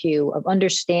IQ, of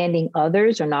understanding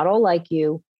others are not all like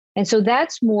you. And so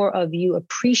that's more of you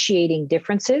appreciating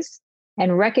differences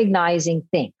and recognizing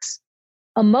things.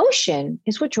 Emotion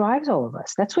is what drives all of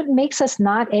us. That's what makes us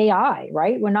not AI,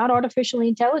 right? We're not artificially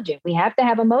intelligent. We have to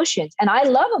have emotions. And I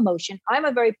love emotion. I'm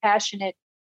a very passionate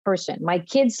person. My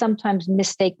kids sometimes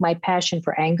mistake my passion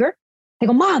for anger. They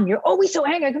go, Mom, you're always so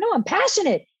angry. I go, no, I'm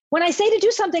passionate. When I say to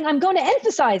do something, I'm going to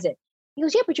emphasize it. He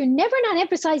goes, yeah, but you're never not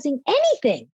emphasizing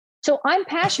anything. So I'm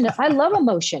passionate. I love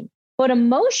emotion. But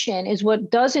emotion is what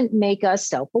doesn't make us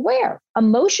self-aware.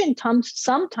 Emotion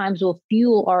sometimes will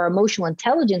fuel our emotional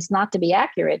intelligence not to be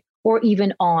accurate or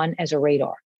even on as a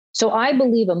radar. So I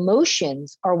believe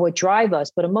emotions are what drive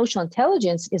us, but emotional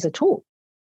intelligence is a tool.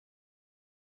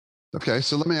 Okay,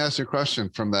 so let me ask you a question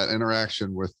from that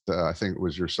interaction with, I think it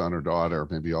was your son or daughter,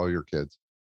 maybe all your kids.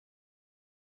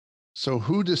 So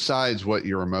who decides what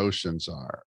your emotions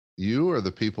are? You or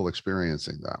the people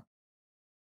experiencing them?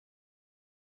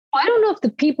 I don't know if the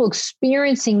people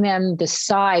experiencing them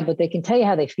decide, but they can tell you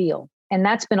how they feel. And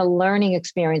that's been a learning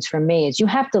experience for me, is you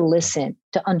have to listen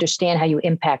to understand how you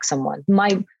impact someone.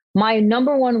 My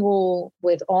number one rule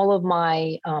with all of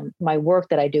my my work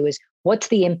that I do is, what's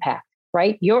the impact,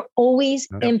 right? You're always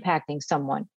impacting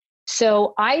someone.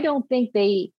 So I don't think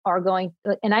they are going,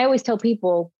 and I always tell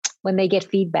people when they get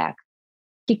feedback,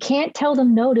 you can't tell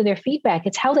them no to their feedback.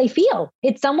 It's how they feel.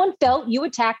 It's someone felt you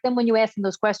attacked them when you asked them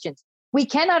those questions. We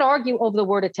cannot argue over the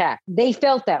word attack. They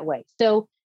felt that way. So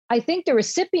I think the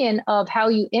recipient of how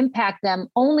you impact them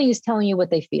only is telling you what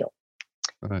they feel.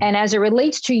 Right. And as it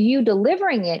relates to you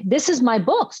delivering it, this is my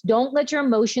books. Don't let your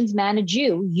emotions manage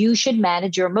you. You should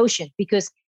manage your emotions,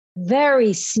 because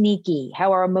very sneaky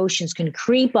how our emotions can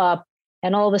creep up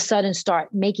and all of a sudden start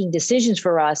making decisions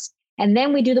for us. And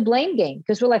then we do the blame game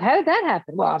because we're like, how did that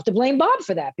happen? Well, I have to blame Bob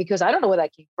for that because I don't know where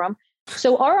that came from.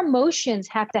 So our emotions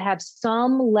have to have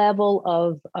some level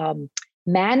of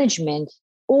management,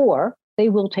 or they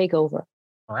will take over.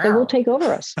 Wow. They will take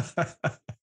over us.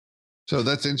 So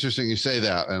that's interesting you say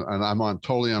that. And I'm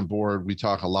totally on board. We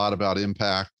talk a lot about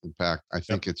impact. In fact, I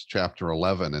think it's chapter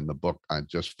 11 in the book I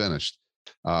just finished.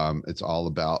 It's all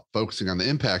about focusing on the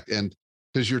impact. And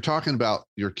because you're talking about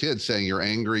your kids saying you're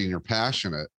angry and you're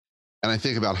passionate. And I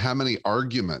think about how many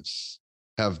arguments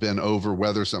have been over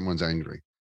whether someone's angry.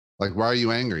 Like, why are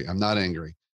you angry? I'm not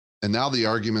angry. And now the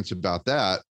argument's about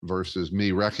that versus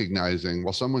me recognizing,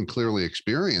 well, someone clearly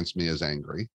experienced me as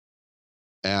angry.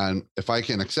 And if I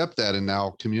can accept that and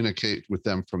now communicate with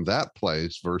them from that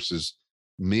place versus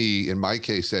me, in my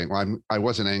case, saying, well, I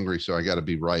wasn't angry, so I got to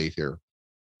be right here.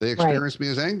 They experienced me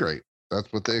as angry.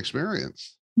 That's what they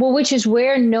experienced. Well, which is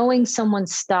where knowing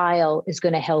someone's style is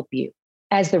going to help you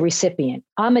as the recipient.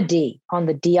 I'm a D on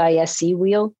the DISC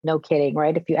wheel. No kidding,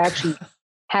 right? If you actually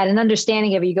had an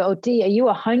understanding of it, you go, oh, D, are you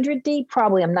 100 D?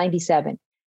 Probably I'm 97.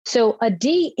 So a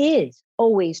D is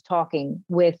always talking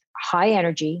with high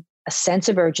energy, a sense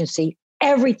of urgency.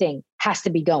 Everything has to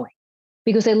be going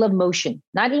because they love motion,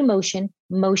 not emotion,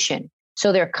 motion.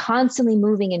 So they're constantly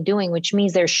moving and doing, which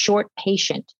means they're short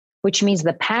patient, which means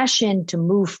the passion to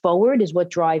move forward is what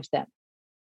drives them.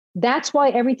 That's why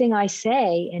everything I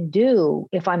say and do,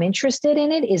 if I'm interested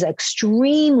in it, is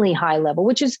extremely high level,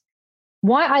 which is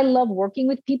why I love working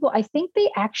with people. I think they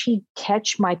actually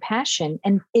catch my passion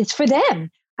and it's for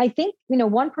them. I think,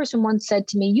 one person once said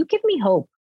to me, you give me hope.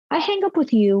 I hang up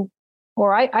with you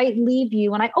or I leave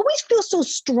you and I always feel so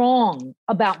strong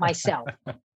about myself.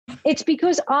 It's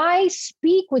because I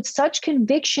speak with such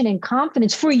conviction and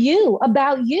confidence for you,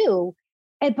 about you.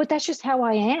 But that's just how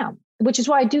I am, which is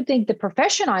why I do think the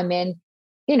profession I'm in,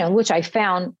 which I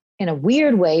found in a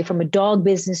weird way from a dog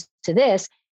business to this,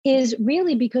 is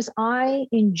really because I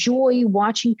enjoy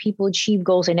watching people achieve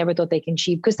goals I never thought they can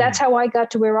achieve, because that's how I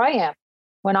got to where I am.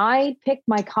 When I picked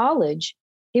my college,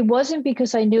 it wasn't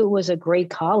because I knew it was a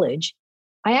great college.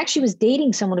 I actually was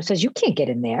dating someone who says, you can't get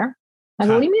in there. I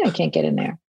go, what do you mean I can't get in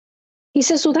there? He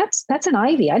says, well, that's an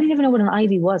Ivy. I didn't even know what an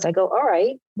Ivy was. I go, all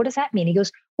right, what does that mean? He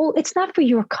goes, well, it's not for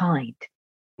your kind.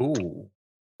 Ooh.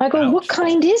 I go, ouch. What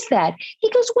kind is that? He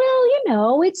goes,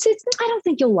 well, it's, I don't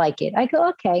think you'll like it. I go,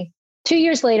 okay. 2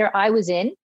 years later, I was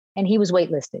in and he was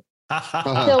waitlisted.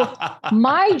 So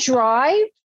my drive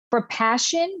for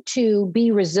passion to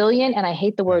be resilient, and I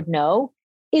hate the word no,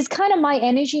 is kind of my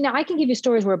energy. Now, I can give you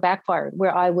stories where it backfired,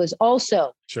 where I was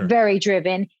also very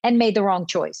driven and made the wrong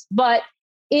choice. But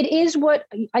it is what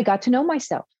I got to know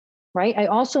myself, right? I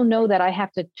also know that I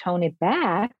have to tone it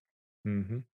back.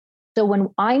 Mm-hmm. So when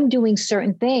I'm doing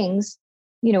certain things,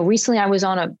 recently I was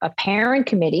on a parent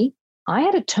committee. I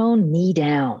had to tone me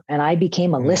down and I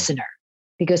became a listener,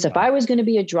 because if I was going to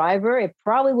be a driver, it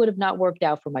probably would have not worked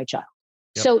out for my child.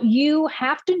 Yep. So you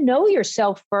have to know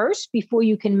yourself first before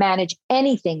you can manage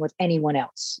anything with anyone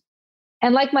else.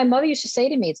 And like my mother used to say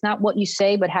to me, it's not what you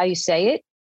say, but how you say it.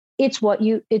 It's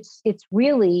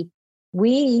really,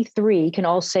 we three can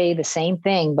all say the same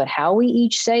thing, but how we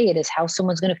each say it is how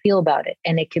someone's going to feel about it.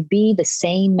 And it could be the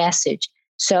same message.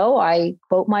 So I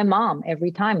quote my mom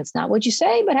every time. It's not what you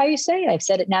say, but how you say it. I've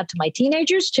said it now to my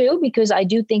teenagers too, because I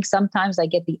do think sometimes I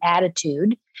get the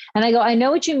attitude and I go, I know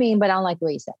what you mean, but I don't like the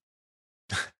way you say it.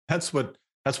 That's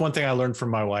one thing I learned from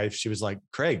my wife. She was like,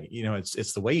 Craig,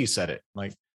 it's the way you said it.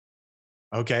 Like,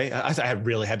 okay, I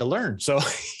really had to learn. So,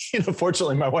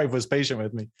 fortunately, my wife was patient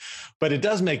with me. But it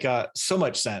does make so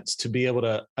much sense to be able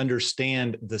to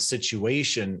understand the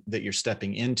situation that you're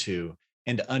stepping into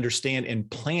and to understand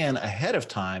and plan ahead of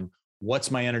time,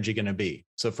 what's my energy going to be?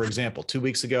 So, for example, 2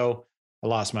 weeks ago, I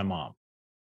lost my mom.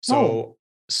 So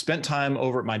spent time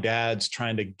over at my dad's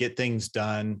trying to get things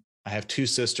done. I have 2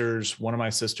 sisters. One of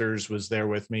my sisters was there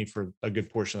with me for a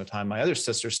good portion of the time. My other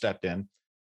sister stepped in.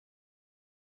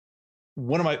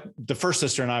 The first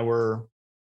sister and I were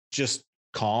just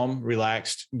calm,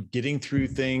 relaxed, getting through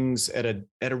things at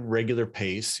a regular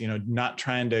pace, not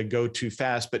trying to go too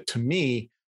fast. But to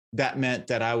me, that meant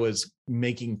that I was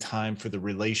making time for the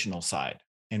relational side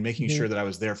and making sure that I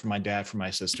was there for my dad, for my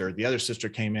sister. The other sister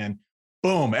came in,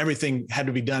 boom, everything had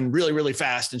to be done really, really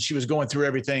fast. And she was going through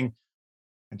everything.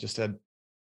 I just said,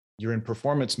 you're in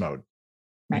performance mode.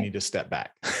 Right. You need to step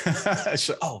back.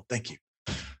 So, thank you.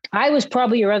 I was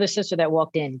probably your other sister that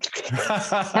walked in.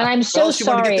 And I'm so she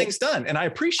sorry. wanted to get things done. And I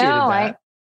appreciated that,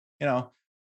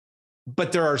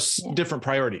 but there are different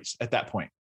priorities at that point.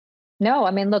 No,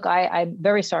 I mean, look, I'm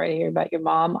very sorry to hear about your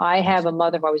mom. I have a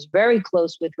mother who I was very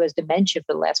close with who has dementia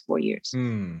for the last 4 years.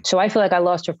 So I feel like I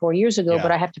lost her 4 years ago,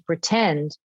 but I have to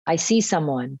pretend I see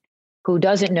someone who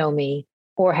doesn't know me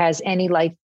or has any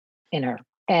life in her.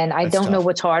 And I don't know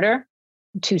what's harder,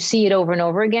 to see it over and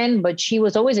over again, but she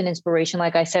was always an inspiration.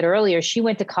 Like I said earlier, she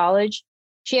went to college.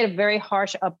 She had a very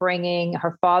harsh upbringing.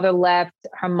 Her father left.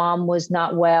 Her mom was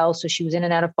not well. So she was in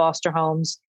and out of foster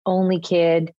homes, only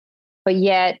kid. But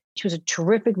yet she was a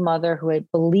terrific mother who had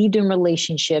believed in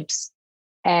relationships.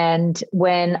 And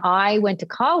when I went to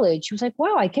college, she was like,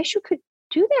 wow, I guess you could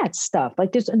do that stuff.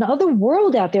 Like there's another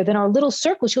world out there than our little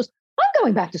circle. She goes, I'm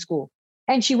going back to school.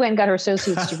 And she went and got her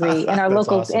associate's degree in our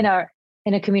local, awesome.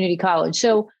 in a community college.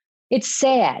 So it's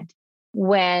sad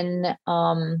when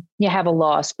you have a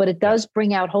loss, but it does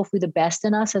bring out hopefully the best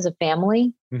in us as a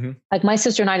family. Like my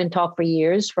sister and I didn't talk for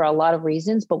years for a lot of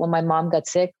reasons, but when my mom got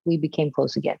sick, we became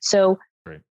close again. So,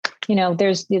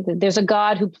 there's a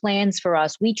God who plans for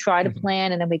us. We try to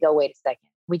plan and then we go, wait a second,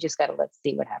 we just got to let's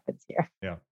see what happens here.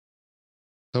 Yeah.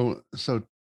 So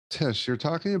Tish, you're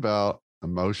talking about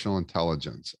emotional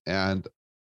intelligence, and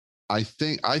I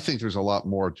think there's a lot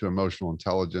more to emotional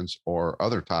intelligence or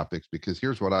other topics, because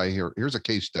here's what I hear. Here's a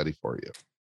case study for you.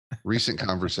 Recent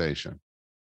conversation.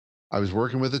 I was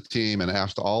working with a team and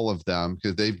asked all of them,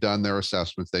 because they've done their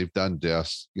assessments, they've done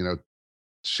DISC,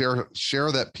 share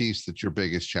that piece that's your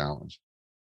biggest challenge.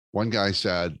 One guy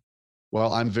said,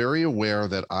 well, I'm very aware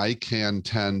that I can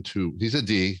tend to, he's a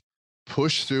D,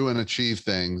 push through and achieve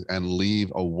things and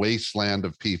leave a wasteland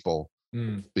of people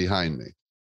behind me.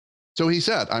 So he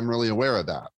said, I'm really aware of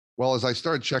that. Well, as I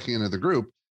started checking into the group,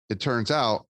 it turns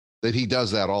out that he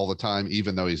does that all the time,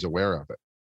 even though he's aware of it.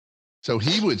 So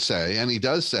he would say, and he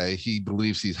does say, he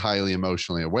believes he's highly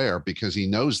emotionally aware because he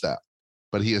knows that,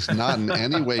 but he has not in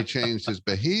any way changed his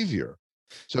behavior.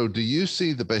 So do you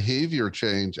see the behavior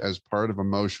change as part of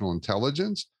emotional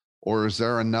intelligence, or is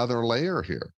there another layer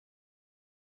here?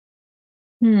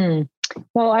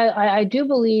 Well, I do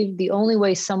believe the only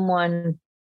way someone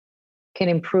can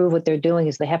improve what they're doing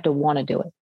is they have to want to do it.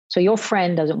 So your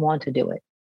friend doesn't want to do it.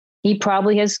 He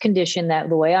probably has conditioned that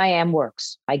the way I am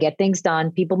works. I get things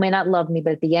done. People may not love me,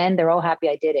 but at the end, they're all happy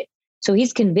I did it. So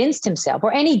he's convinced himself,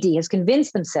 or any D has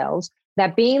convinced themselves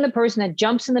that being the person that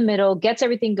jumps in the middle, gets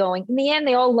everything going, in the end,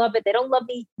 they all love it. They don't love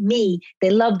me, they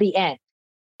love the end.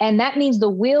 And that means the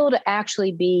will to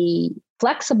actually be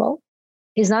flexible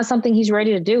is not something he's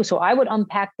ready to do. So I would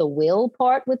unpack the will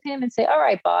part with him and say, all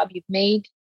right, Bob, you've made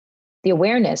the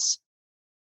awareness.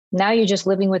 Now you're just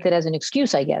living with it as an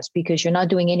excuse, I guess, because you're not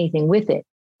doing anything with it.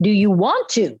 Do you want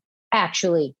to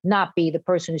actually not be the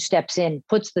person who steps in,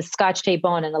 puts the scotch tape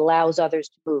on and allows others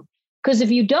to move? Because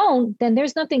if you don't, then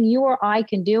there's nothing you or I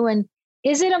can do. And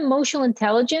is it emotional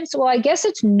intelligence? Well, I guess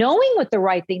it's knowing what the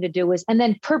right thing to do is and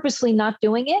then purposely not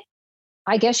doing it.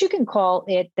 I guess you can call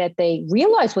it that they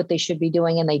realize what they should be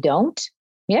doing and they don't.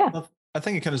 Yeah. Well, I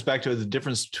think it comes back to the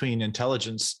difference between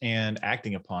intelligence and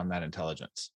acting upon that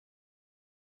intelligence.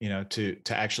 To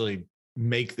actually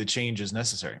make the changes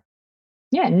necessary.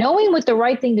 Yeah, knowing what the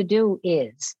right thing to do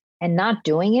is and not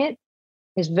doing it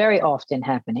is very often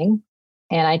happening.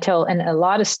 And a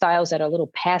lot of styles that are a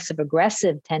little passive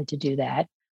aggressive tend to do that,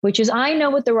 which is, I know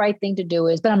what the right thing to do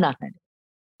is, but I'm not going to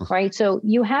do it. Right. So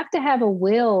you have to have a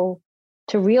will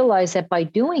to realize that by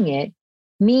doing it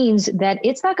means that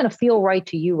it's not going to feel right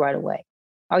to you right away.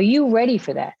 Are you ready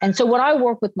for that? And so what I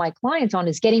work with my clients on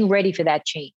is getting ready for that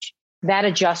change, that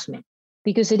adjustment,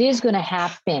 because it is going to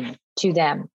happen to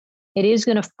them. It is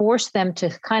going to force them to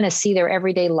kind of see their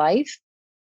everyday life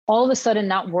all of a sudden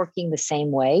not working the same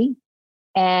way.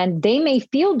 And they may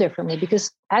feel differently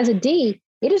because as a D,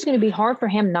 it is going to be hard for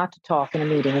him not to talk in a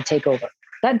meeting and take over.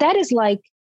 That is like,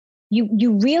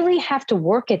 you really have to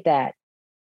work at that.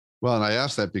 Well, and I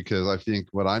ask that because I think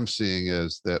what I'm seeing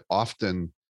is that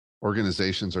often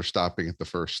organizations are stopping at the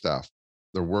first step.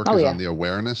 Their work is on the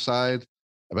awareness side,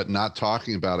 but not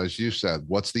talking about, as you said,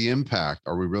 what's the impact?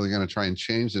 Are we really going to try and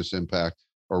change this impact?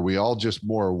 Or are we all just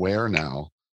more aware now?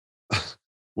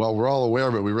 Well, we're all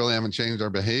aware, but we really haven't changed our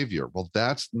behavior. Well,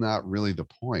 that's not really the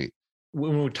point.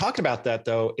 When we talked about that,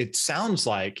 though, it sounds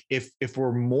like if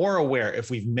we're more aware,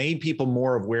 if we've made people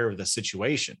more aware of the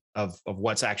situation of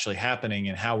what's actually happening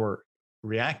and how we're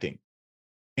reacting,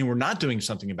 and we're not doing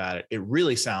something about it, it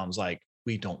really sounds like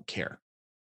we don't care.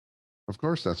 Of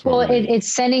course, that's what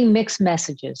it's sending mixed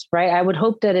messages, right? I would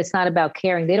hope that it's not about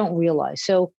caring. They don't realize.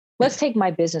 So let's take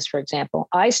my business, for example.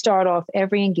 I start off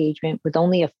every engagement with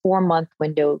only a 4-month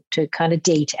window to kind of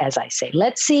date, as I say.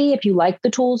 Let's see if you like the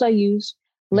tools I use.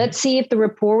 Let's see if the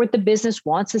rapport with the business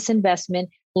wants this investment.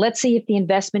 Let's see if the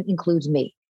investment includes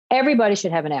me. Everybody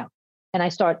should have an out. And I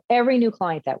start every new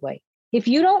client that way. If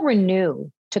you don't renew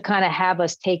to kind of have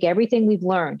us take everything we've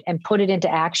learned and put it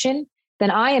into action, then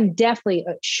I am definitely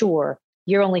sure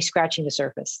you're only scratching the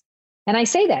surface. And I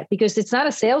say that because it's not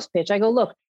a sales pitch. I go,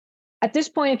 look, at this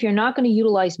point, if you're not going to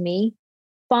utilize me,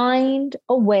 find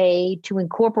a way to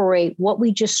incorporate what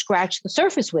we just scratched the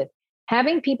surface with.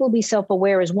 Having people be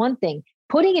self-aware is one thing.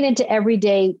 Putting it into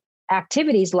everyday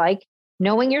activities like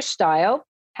knowing your style.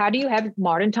 How do you have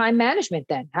modern time management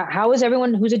then? How is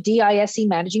everyone who's a DISC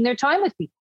managing their time with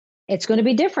people? It's going to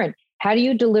be different. How do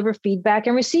you deliver feedback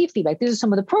and receive feedback? These are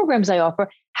some of the programs I offer.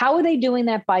 How are they doing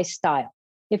that by style?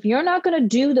 If you're not going to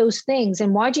do those things,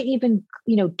 and why'd you even,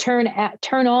 turn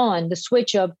on the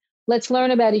switch of let's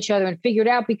learn about each other and figure it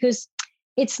out? Because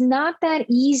it's not that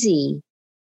easy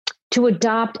to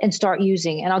adopt and start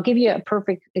using. And I'll give you a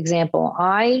perfect example.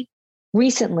 I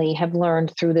recently have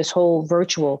learned through this whole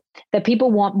virtual that people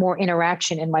want more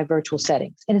interaction in my virtual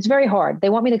settings. And it's very hard. They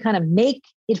want me to kind of make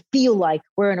it feel like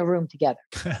we're in a room together,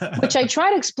 which I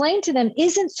try to explain to them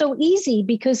isn't so easy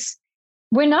because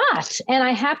we're not. And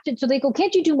I have to, so they go,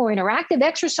 can't you do more interactive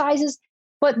exercises?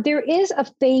 But there is a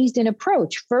phased in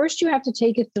approach. First, you have to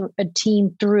take a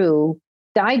team through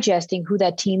digesting who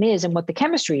that team is and what the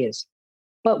chemistry is.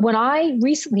 But when I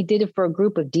recently did it for a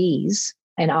group of Ds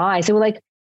and Is, they were like,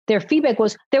 their feedback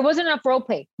was, there wasn't enough role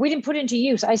play. We didn't put it into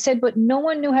use. I said, but no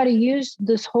one knew how to use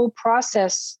this whole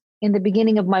process in the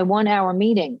beginning of my 1-hour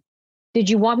meeting. Did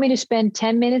you want me to spend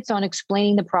 10 minutes on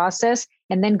explaining the process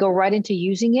and then go right into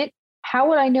using it? How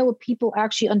would I know if people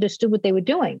actually understood what they were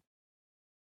doing?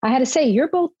 I had to say, you're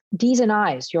both Ds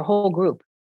and Is, your whole group.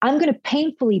 I'm going to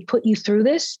painfully put you through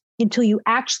this until you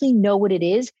actually know what it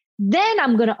is. Then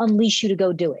I'm going to unleash you to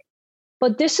go do it.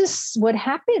 But this is what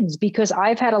happens because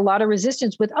I've had a lot of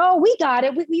resistance with, oh, we got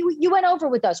it. You went over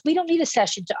with us. We don't need a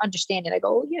session to understand it. I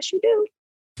go, oh, yes, you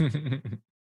do.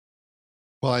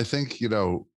 Well, I think,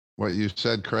 what you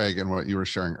said, Craig, and what you were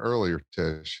sharing earlier,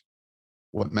 Tish,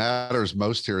 what matters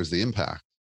most here is the impact.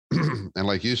 And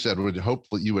like you said,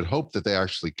 you would hope that they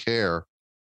actually care.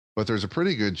 But there's a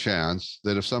pretty good chance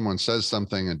that if someone says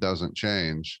something and doesn't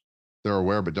change, they're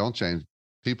aware but don't change,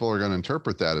 people are going to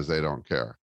interpret that as they don't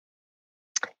care.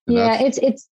 And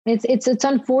it's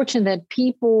unfortunate that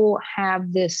people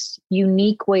have this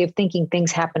unique way of thinking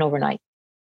things happen overnight.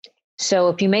 So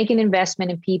if you make an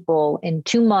investment in people, in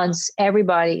 2 months,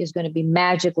 everybody is going to be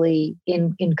magically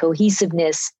in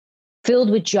cohesiveness, filled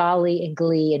with jolly and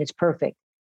glee, and it's perfect.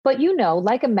 But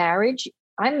like a marriage,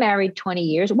 I'm married 20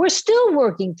 years. We're still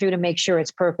working through to make sure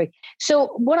it's perfect. So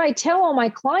what I tell all my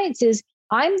clients is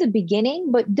I'm the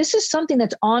beginning, but this is something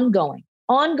that's ongoing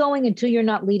until you're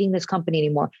not leading this company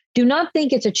anymore. Do not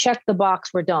think it's a check the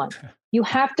box, we're done. You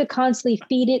have to constantly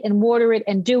feed it and water it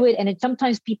and do it. And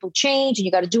sometimes people change and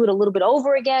you got to do it a little bit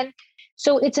over again.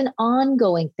 So it's an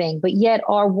ongoing thing, but yet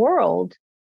our world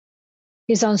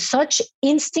is on such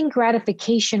instant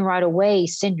gratification right away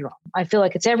syndrome. I feel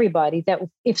like it's everybody that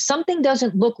if something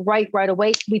doesn't look right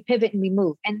away, we pivot and we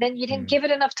move. And then you didn't give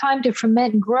it enough time to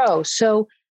ferment and grow. So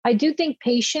I do think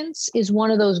patience is one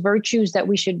of those virtues that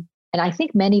we should, and I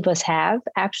think many of us have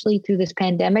actually through this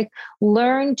pandemic,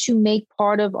 learn to make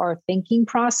part of our thinking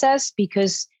process,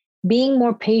 because being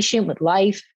more patient with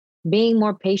life, being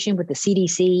more patient with the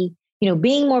CDC,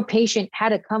 being more patient had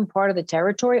to come part of the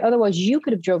territory. Otherwise, you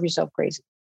could have drove yourself crazy.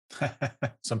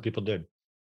 Some people did.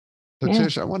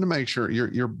 Patricia, I want to make sure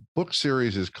your book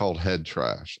series is called Head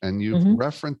Trash, and you've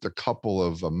referenced a couple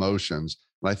of emotions.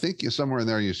 And I think somewhere in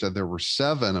there you said there were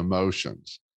 7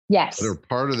 emotions. Yes. That are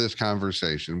part of this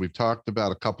conversation. We've talked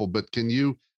about a couple, but can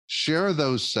you share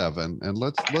those 7? And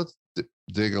let's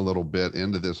dig a little bit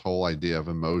into this whole idea of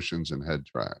emotions and head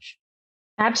trash.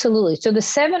 Absolutely. So the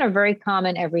 7 are very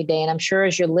common every day. And I'm sure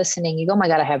as you're listening, you go, oh my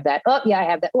God, I have that. Oh yeah, I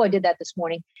have that. Oh, I did that this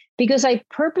morning, because I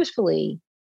purposefully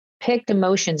picked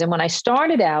emotions. And when I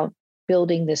started out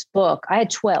building this book, I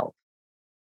had 12.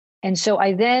 And so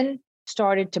I then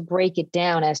started to break it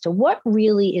down as to what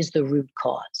really is the root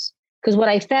cause. Because what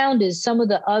I found is some of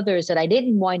the others that I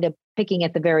didn't wind up picking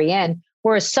at the very end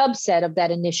were a subset of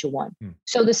that initial one.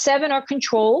 So the 7 are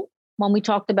control, one we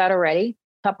talked about already,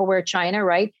 Tupperware China,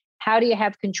 right? How do you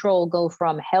have control go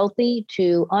from healthy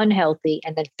to unhealthy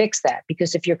and then fix that?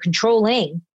 Because if you're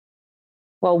controlling,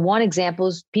 well, one example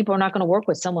is people are not going to work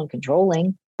with someone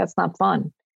controlling. That's not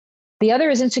fun. The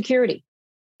other is insecurity.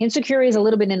 Insecurity is a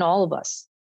little bit in all of us.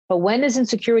 But when does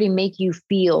insecurity make you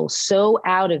feel so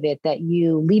out of it that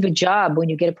you leave a job when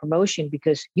you get a promotion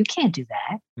because you can't do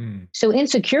that? So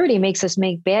insecurity makes us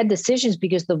make bad decisions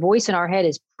because the voice in our head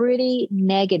is pretty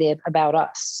negative about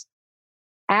us.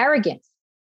 Arrogance.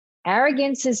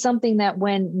 Arrogance is something that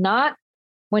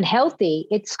when healthy,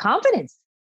 it's confidence.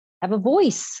 Have a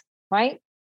voice, right?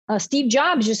 Steve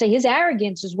Jobs used to say his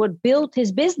arrogance is what built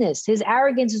his business. His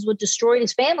arrogance is what destroyed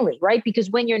his family, right? Because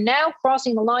when you're now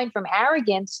crossing the line from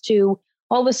arrogance to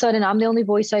all of a sudden, I'm the only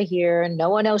voice I hear and no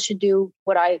one else should do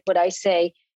what I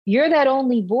say, you're that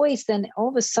only voice, then all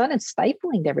of a sudden it's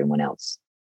stifling to everyone else.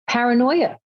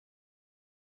 Paranoia.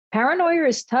 Paranoia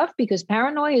is tough because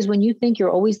paranoia is when you think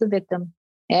you're always the victim.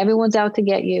 Everyone's out to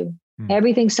get you.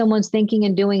 Everything someone's thinking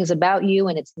and doing is about you,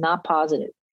 and it's not positive.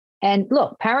 And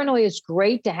look, paranoia is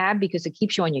great to have because it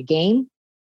keeps you on your game.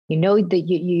 You know that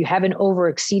you haven't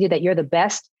overexceeded, that you're the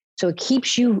best. So it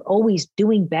keeps you always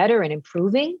doing better and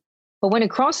improving. But when it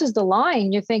crosses the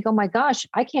line, you think, oh my gosh,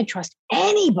 I can't trust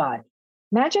anybody.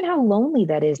 Imagine how lonely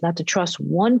that is not to trust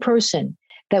one person,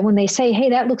 that when they say, hey,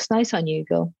 that looks nice on you, you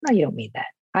go, no, you don't mean that.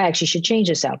 I actually should change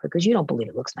this outfit because you don't believe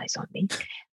it looks nice on me.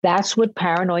 That's what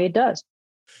paranoia does.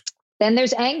 Then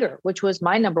there's anger, which was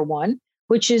my number one,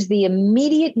 which is the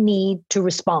immediate need to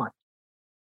respond.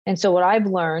 And so what I've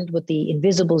learned with the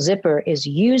invisible zipper is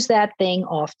use that thing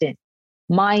often.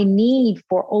 My need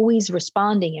for always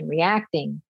responding and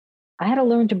reacting, I had to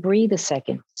learn to breathe a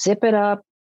second, zip it up,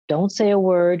 don't say a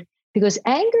word, because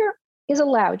anger is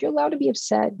allowed. You're allowed to be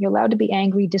upset. You're allowed to be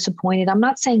angry, disappointed. I'm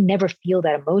not saying never feel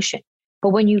that emotion, but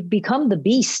when you become the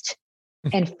beast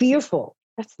and fearful,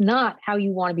 that's not how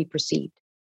you want to be perceived.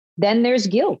 Then there's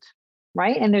guilt,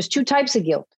 right? And there's two types of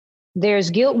guilt. There's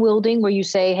guilt wielding, where you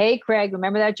say, hey, Craig,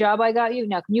 remember that job I got you?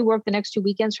 Now, can you work the next 2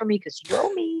 weekends for me? Because you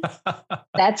owe me.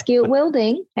 That's guilt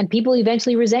wielding. And people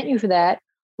eventually resent you for that.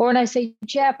 Or when I say,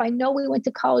 Jeff, I know we went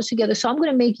to college together, so I'm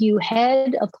going to make you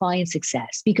head of client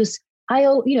success because I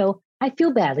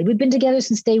feel badly. We've been together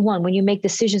since day one. When you make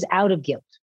decisions out of guilt,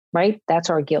 right? That's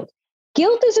our guilt.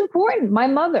 Guilt is important. My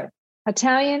mother,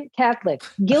 Italian Catholic.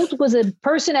 Guilt was a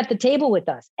person at the table with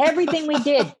us. Everything we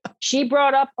did, she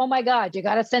brought up, oh my God, you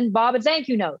got to send Bob a thank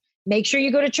you note. Make sure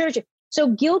you go to church. So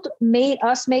guilt made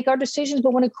us make our decisions.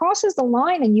 But when it crosses the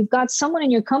line and you've got someone in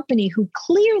your company who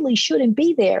clearly shouldn't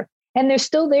be there, and they're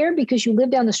still there because you live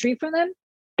down the street from them,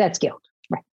 that's guilt.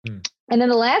 Right. And then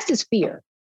the last is fear,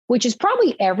 which is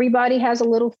probably everybody has a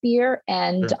little fear.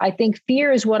 And sure. I think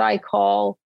fear is what I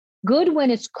call good when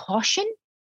it's caution.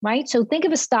 Right? So think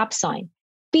of a stop sign.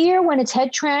 Fear when it's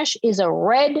head trash is a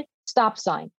red stop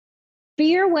sign.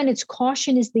 Fear when it's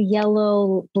caution is the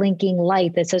yellow blinking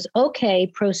light that says, okay,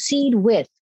 proceed with,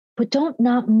 but don't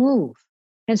not move.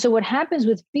 And so what happens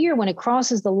with fear when it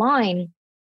crosses the line,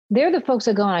 they're the folks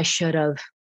that go, I should have,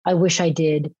 I wish I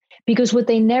did. Because what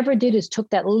they never did is took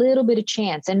that little bit of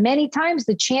chance. And many times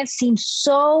the chance seems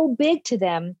so big to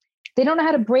them, they don't know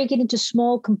how to break it into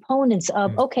small components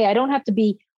of, okay, I don't have to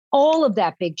be all of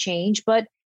that big change. But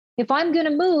if I'm going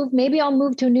to move, maybe I'll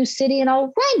move to a new city and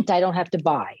I'll rent. I don't have to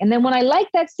buy. And then when I like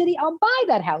that city, I'll buy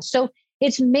that house. So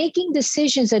it's making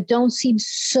decisions that don't seem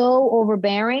so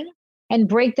overbearing and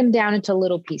break them down into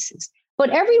little pieces. But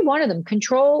every one of them,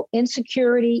 control,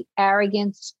 insecurity,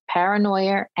 arrogance,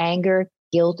 paranoia, anger,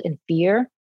 guilt, and fear,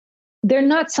 they're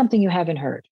not something you haven't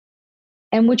heard.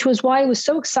 And which was why it was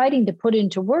so exciting to put it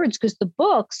into words, because the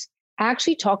books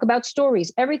actually talk about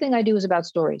stories. Everything I do is about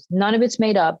stories. None of it's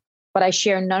made up, but I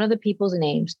share none of the people's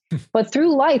names. But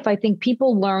through life, I think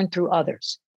people learn through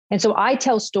others. And so I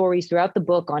tell stories throughout the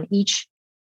book on each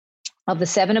of the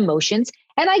 7 emotions.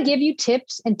 And I give you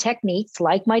tips and techniques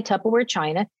like my Tupperware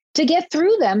china to get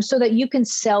through them so that you can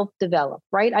self-develop,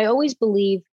 right? I always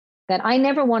believe that I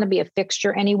never want to be a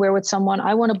fixture anywhere with someone.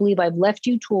 I want to believe I've left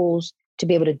you tools to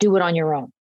be able to do it on your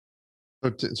own.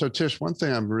 So Tish, one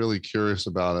thing I'm really curious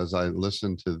about as I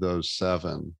listen to those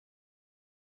 7,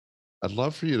 I'd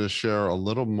love for you to share a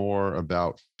little more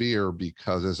about fear,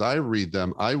 because as I read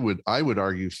them, I would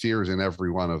argue fear is in every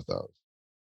one of those.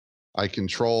 I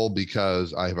control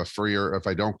because I have a fear. If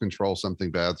I don't control, something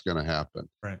bad's going to happen.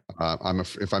 Right.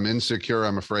 If I'm insecure,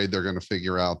 I'm afraid they're going to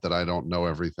figure out that I don't know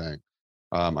everything.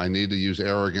 I need to use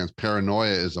arrogance.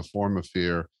 Paranoia is a form of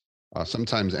fear.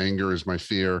 Sometimes anger is my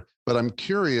fear. But I'm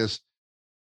curious.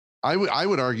 I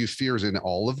would argue fear is in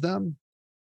all of them.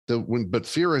 But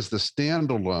fear is the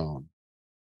standalone.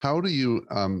 How do you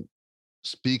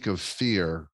speak of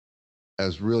fear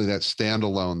as really that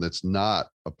standalone that's not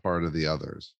a part of the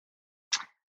others?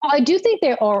 I do think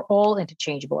they are all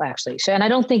interchangeable, actually. So, and I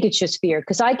don't think it's just fear,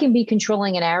 because I can be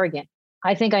controlling and arrogant.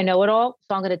 I think I know it all,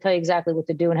 so I'm going to tell you exactly what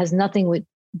to do, and has nothing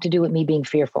to do with me being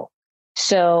fearful.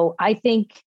 So I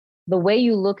think the way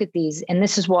you look at these, and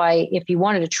this is why, if you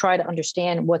wanted to try to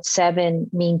understand what 7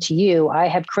 mean to you, I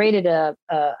have created an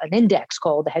index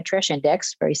called the Head Trash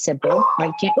Index. Very simple.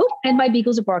 Right? And my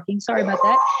beagles are barking. Sorry about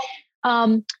that.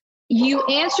 You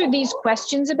answer these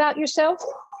questions about yourself.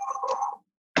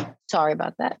 Sorry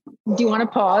about that. Do you want to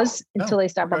pause until they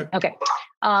stop? Right. Okay.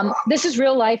 This is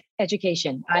real life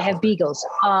education. I have beagles.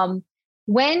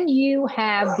 When you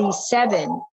have these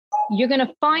 7, you're going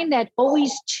to find that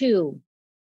always 2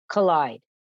 collide.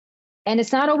 And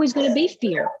it's not always going to be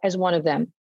fear as one of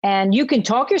them. And you can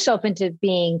talk yourself into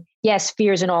being, yes,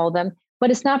 fears in all of them,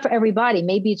 but it's not for everybody.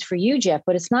 Maybe it's for you, Jeff,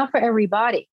 but it's not for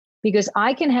everybody, because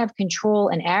I can have control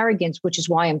and arrogance, which is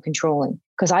why I'm controlling,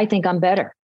 because I think I'm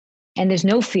better. And there's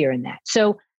no fear in that.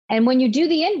 So, and when you do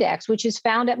the index, which is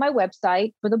found at my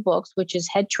website for the books, which is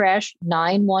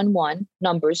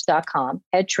headtrash911numbers.com,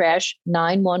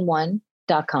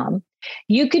 headtrash911.com,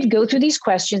 you could go through these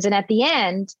questions. And at the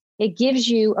end, it gives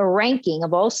you a ranking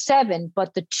of all 7,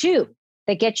 but the 2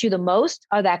 that get you the most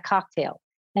are that cocktail.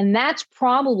 And that's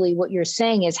probably what you're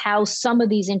saying, is how some of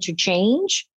these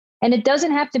interchange. And it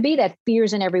doesn't have to be that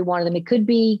fear's in every one of them. It could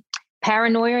be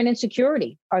paranoia and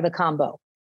insecurity are the combo.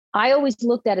 I always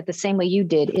looked at it the same way you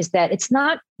did, is that it's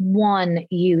not one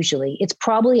usually. It's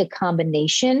probably a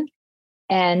combination.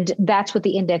 And that's what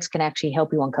the index can actually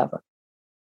help you uncover.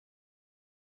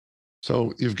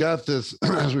 So you've got this,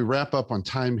 as we wrap up on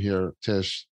time here,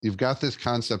 Tish, you've got this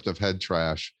concept of head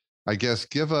trash. I guess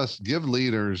give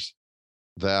leaders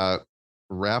that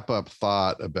wrap up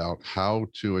thought about how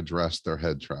to address their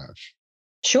head trash.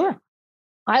 Sure.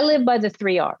 I live by the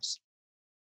 3 R's: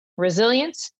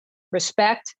 resilience,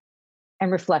 respect,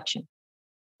 and reflection.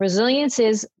 Resilience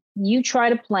is you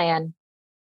try to plan,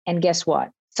 and guess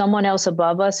what? Someone else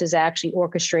above us is actually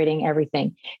orchestrating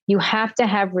everything. You have to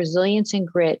have resilience and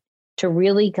grit to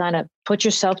really kind of put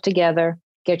yourself together,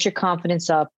 get your confidence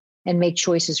up, and make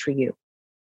choices for you.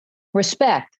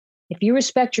 Respect. If you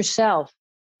respect yourself,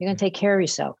 you're going to take care of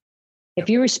yourself. If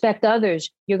you respect others,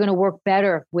 you're going to work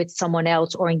better with someone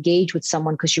else or engage with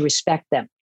someone because you respect them.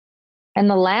 And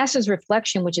the last is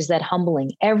reflection, which is that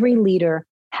humbling. Every leader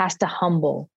has to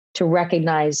humble to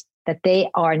recognize that they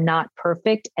are not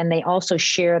perfect, and they also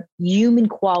share human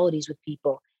qualities with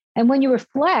people. And when you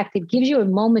reflect, it gives you a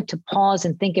moment to pause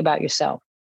and think about yourself.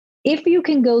 If you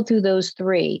can go through those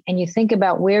 3 and you think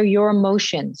about where your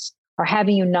emotions are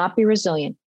having you not be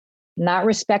resilient, not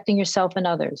respecting yourself and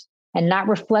others, and not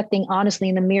reflecting honestly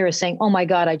in the mirror saying, oh my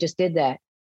God, I just did that,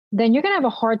 then you're going to have a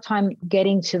hard time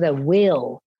getting to the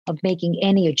will of making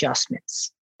any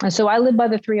adjustments. And so I live by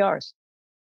the 3 R's.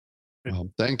 Well,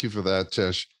 thank you for that,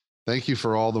 Tish. Thank you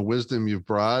for all the wisdom you've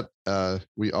brought.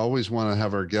 We always want to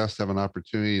have our guests have an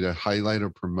opportunity to highlight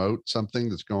or promote something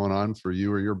that's going on for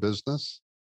you or your business.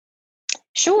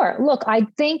 Sure. Look, I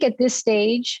think at this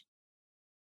stage,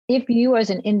 if you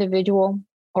as an individual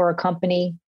or a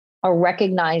company are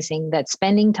recognizing that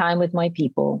spending time with my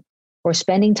people or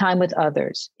spending time with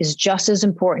others is just as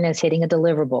important as hitting a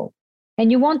deliverable,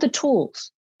 and you want the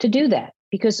tools to do that,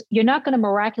 because you're not going to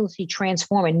miraculously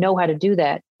transform and know how to do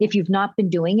that if you've not been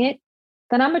doing it,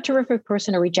 then I'm a terrific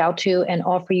person to reach out to and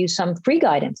offer you some free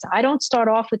guidance. I don't start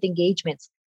off with engagements.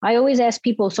 I always ask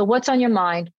people, so what's on your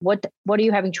mind? What are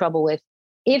you having trouble with?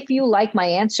 If you like my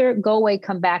answer, go away,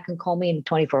 come back and call me in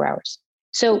 24 hours.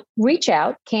 So reach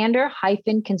out.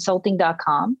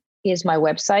 Candor-consulting.com is my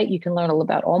website. You can learn all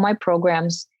about all my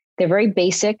programs. They're very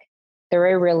basic. They're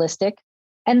very realistic.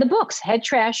 And the books, Head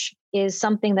Trash, is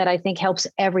something that I think helps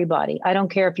everybody. I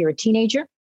don't care if you're a teenager.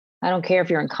 I don't care if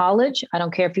you're in college. I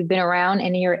don't care if you've been around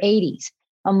and in your 80s.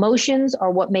 Emotions are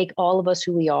what make all of us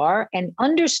who we are. And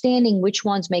understanding which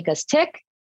ones make us tick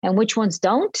and which ones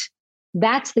don't,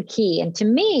 that's the key. And to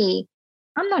me,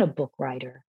 I'm not a book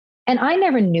writer. And I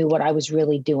never knew what I was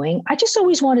really doing. I just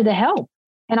always wanted to help.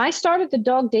 And I started the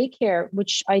dog daycare,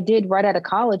 which I did right out of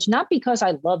college, not because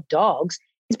I love dogs.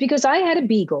 It's because I had a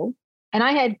beagle and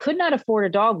I could not afford a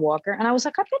dog walker. And I was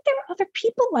like, I bet there are other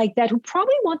people like that who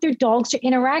probably want their dogs to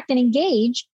interact and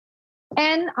engage.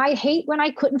 And I hate when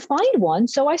I couldn't find one.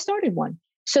 So I started one.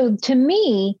 So to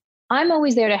me, I'm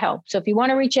always there to help. So if you want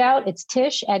to reach out, it's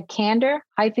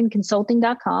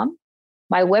Tish@candor-consulting.com.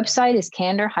 My website is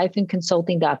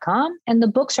candor-consulting.com. And the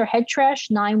books are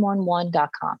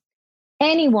headtrash911.com.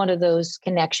 Any one of those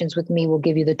connections with me will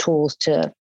give you the tools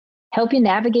to help you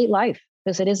navigate life,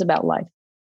 because it is about life.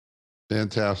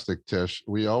 Fantastic, Tish.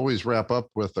 We always wrap up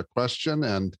with a question.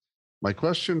 And my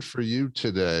question for you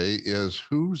today is,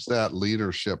 who's that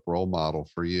leadership role model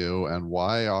for you and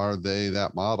why are they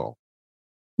that model?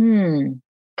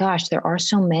 Gosh, there are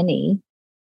so many.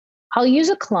 I'll use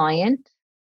a client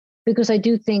because I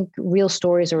do think real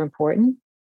stories are important.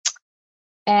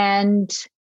 And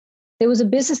there was a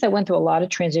business that went through a lot of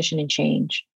transition and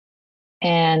change.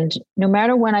 And no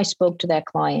matter when I spoke to that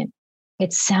client,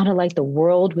 it sounded like the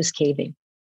world was caving.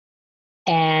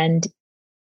 And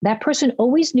that person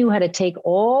always knew how to take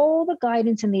all the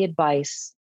guidance and the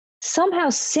advice, somehow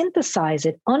synthesize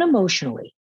it unemotionally,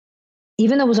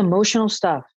 even though it was emotional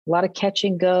stuff, a lot of catch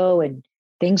and go, and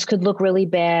things could look really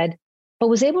bad, but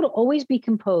was able to always be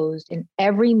composed in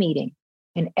every meeting,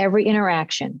 in every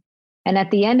interaction. And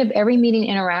at the end of every meeting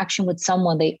interaction with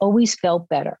someone, they always felt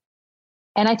better.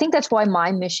 And I think that's why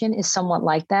my mission is somewhat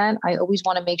like that. I always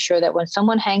want to make sure that when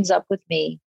someone hangs up with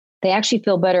me, they actually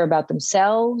feel better about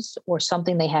themselves or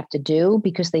something they have to do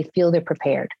because they feel they're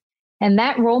prepared. And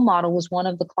that role model was one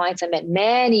of the clients I met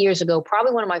many years ago,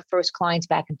 probably one of my first clients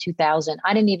back in 2000.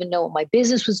 I didn't even know what my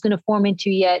business was going to form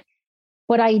into yet.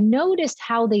 But I noticed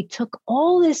how they took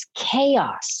all this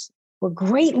chaos, were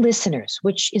great listeners,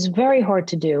 which is very hard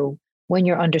to do when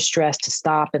you're under stress, to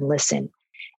stop and listen.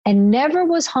 And never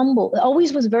was humble,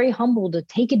 always was very humble to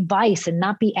take advice and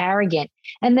not be arrogant.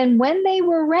 And then when they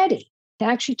were ready to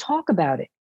actually talk about it,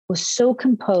 was so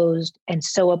composed and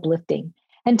so uplifting.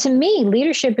 And to me,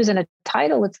 leadership isn't a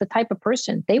title, it's the type of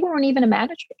person. They weren't even a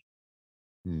manager.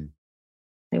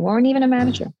 They weren't even a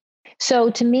manager.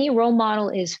 So to me, role model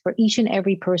is for each and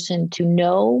every person to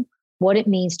know what it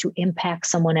means to impact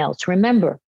someone else.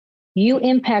 Remember, you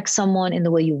impact someone in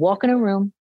the way you walk in a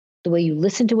room, the way you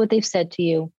listen to what they've said to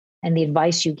you, and the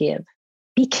advice you give.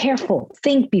 Be careful.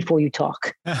 Think before you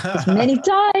talk. Because many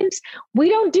times we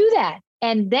don't do that.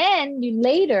 And then you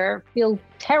later feel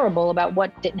terrible about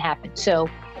what didn't happen. So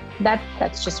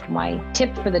that's just my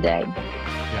tip for the day.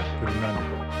 Yeah, good remember.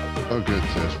 Oh, good,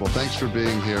 Tish. Well, thanks for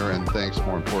being here. And thanks,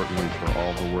 more importantly, for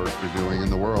all the work you're doing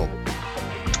in the world.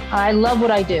 I love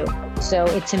what I do. So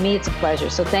to me, it's a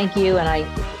pleasure. So thank you. And I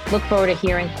look forward to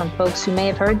hearing from folks who may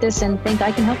have heard this and think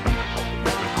I can help them.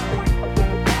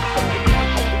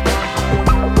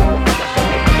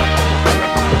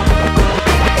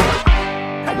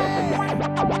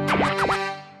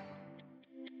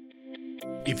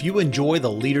 If you enjoy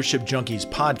the Leadership Junkies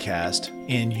podcast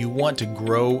and you want to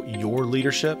grow your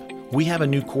leadership, we have a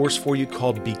new course for you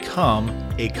called Become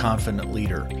a Confident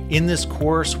Leader. In this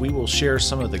course, we will share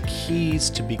some of the keys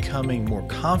to becoming more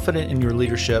confident in your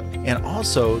leadership and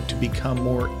also to become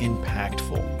more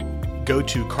impactful. Go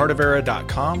to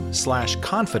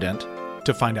cardavera.com/confident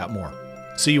to find out more.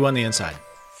 See you on the inside.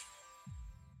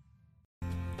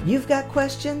 You've got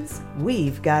questions,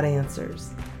 we've got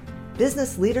answers.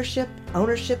 Business leadership,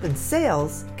 ownership, and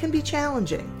sales can be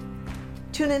challenging.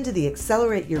 Tune into the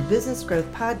Accelerate Your Business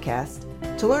Growth podcast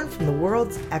to learn from the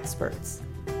world's experts.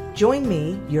 Join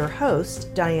me, your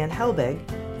host, Diane Helbig,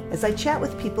 as I chat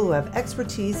with people who have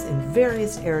expertise in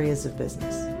various areas of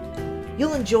business.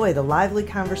 You'll enjoy the lively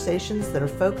conversations that are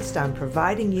focused on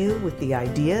providing you with the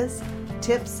ideas,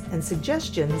 tips, and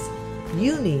suggestions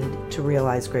you need to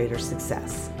realize greater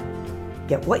success.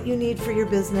 Get what you need for your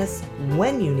business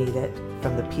when you need it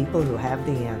from the people who have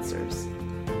the answers.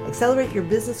 Accelerate Your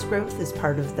Business Growth is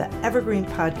part of the Evergreen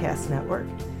Podcast Network,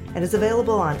 and is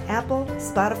available on Apple,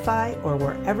 Spotify, or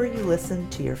wherever you listen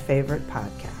to your favorite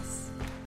podcast.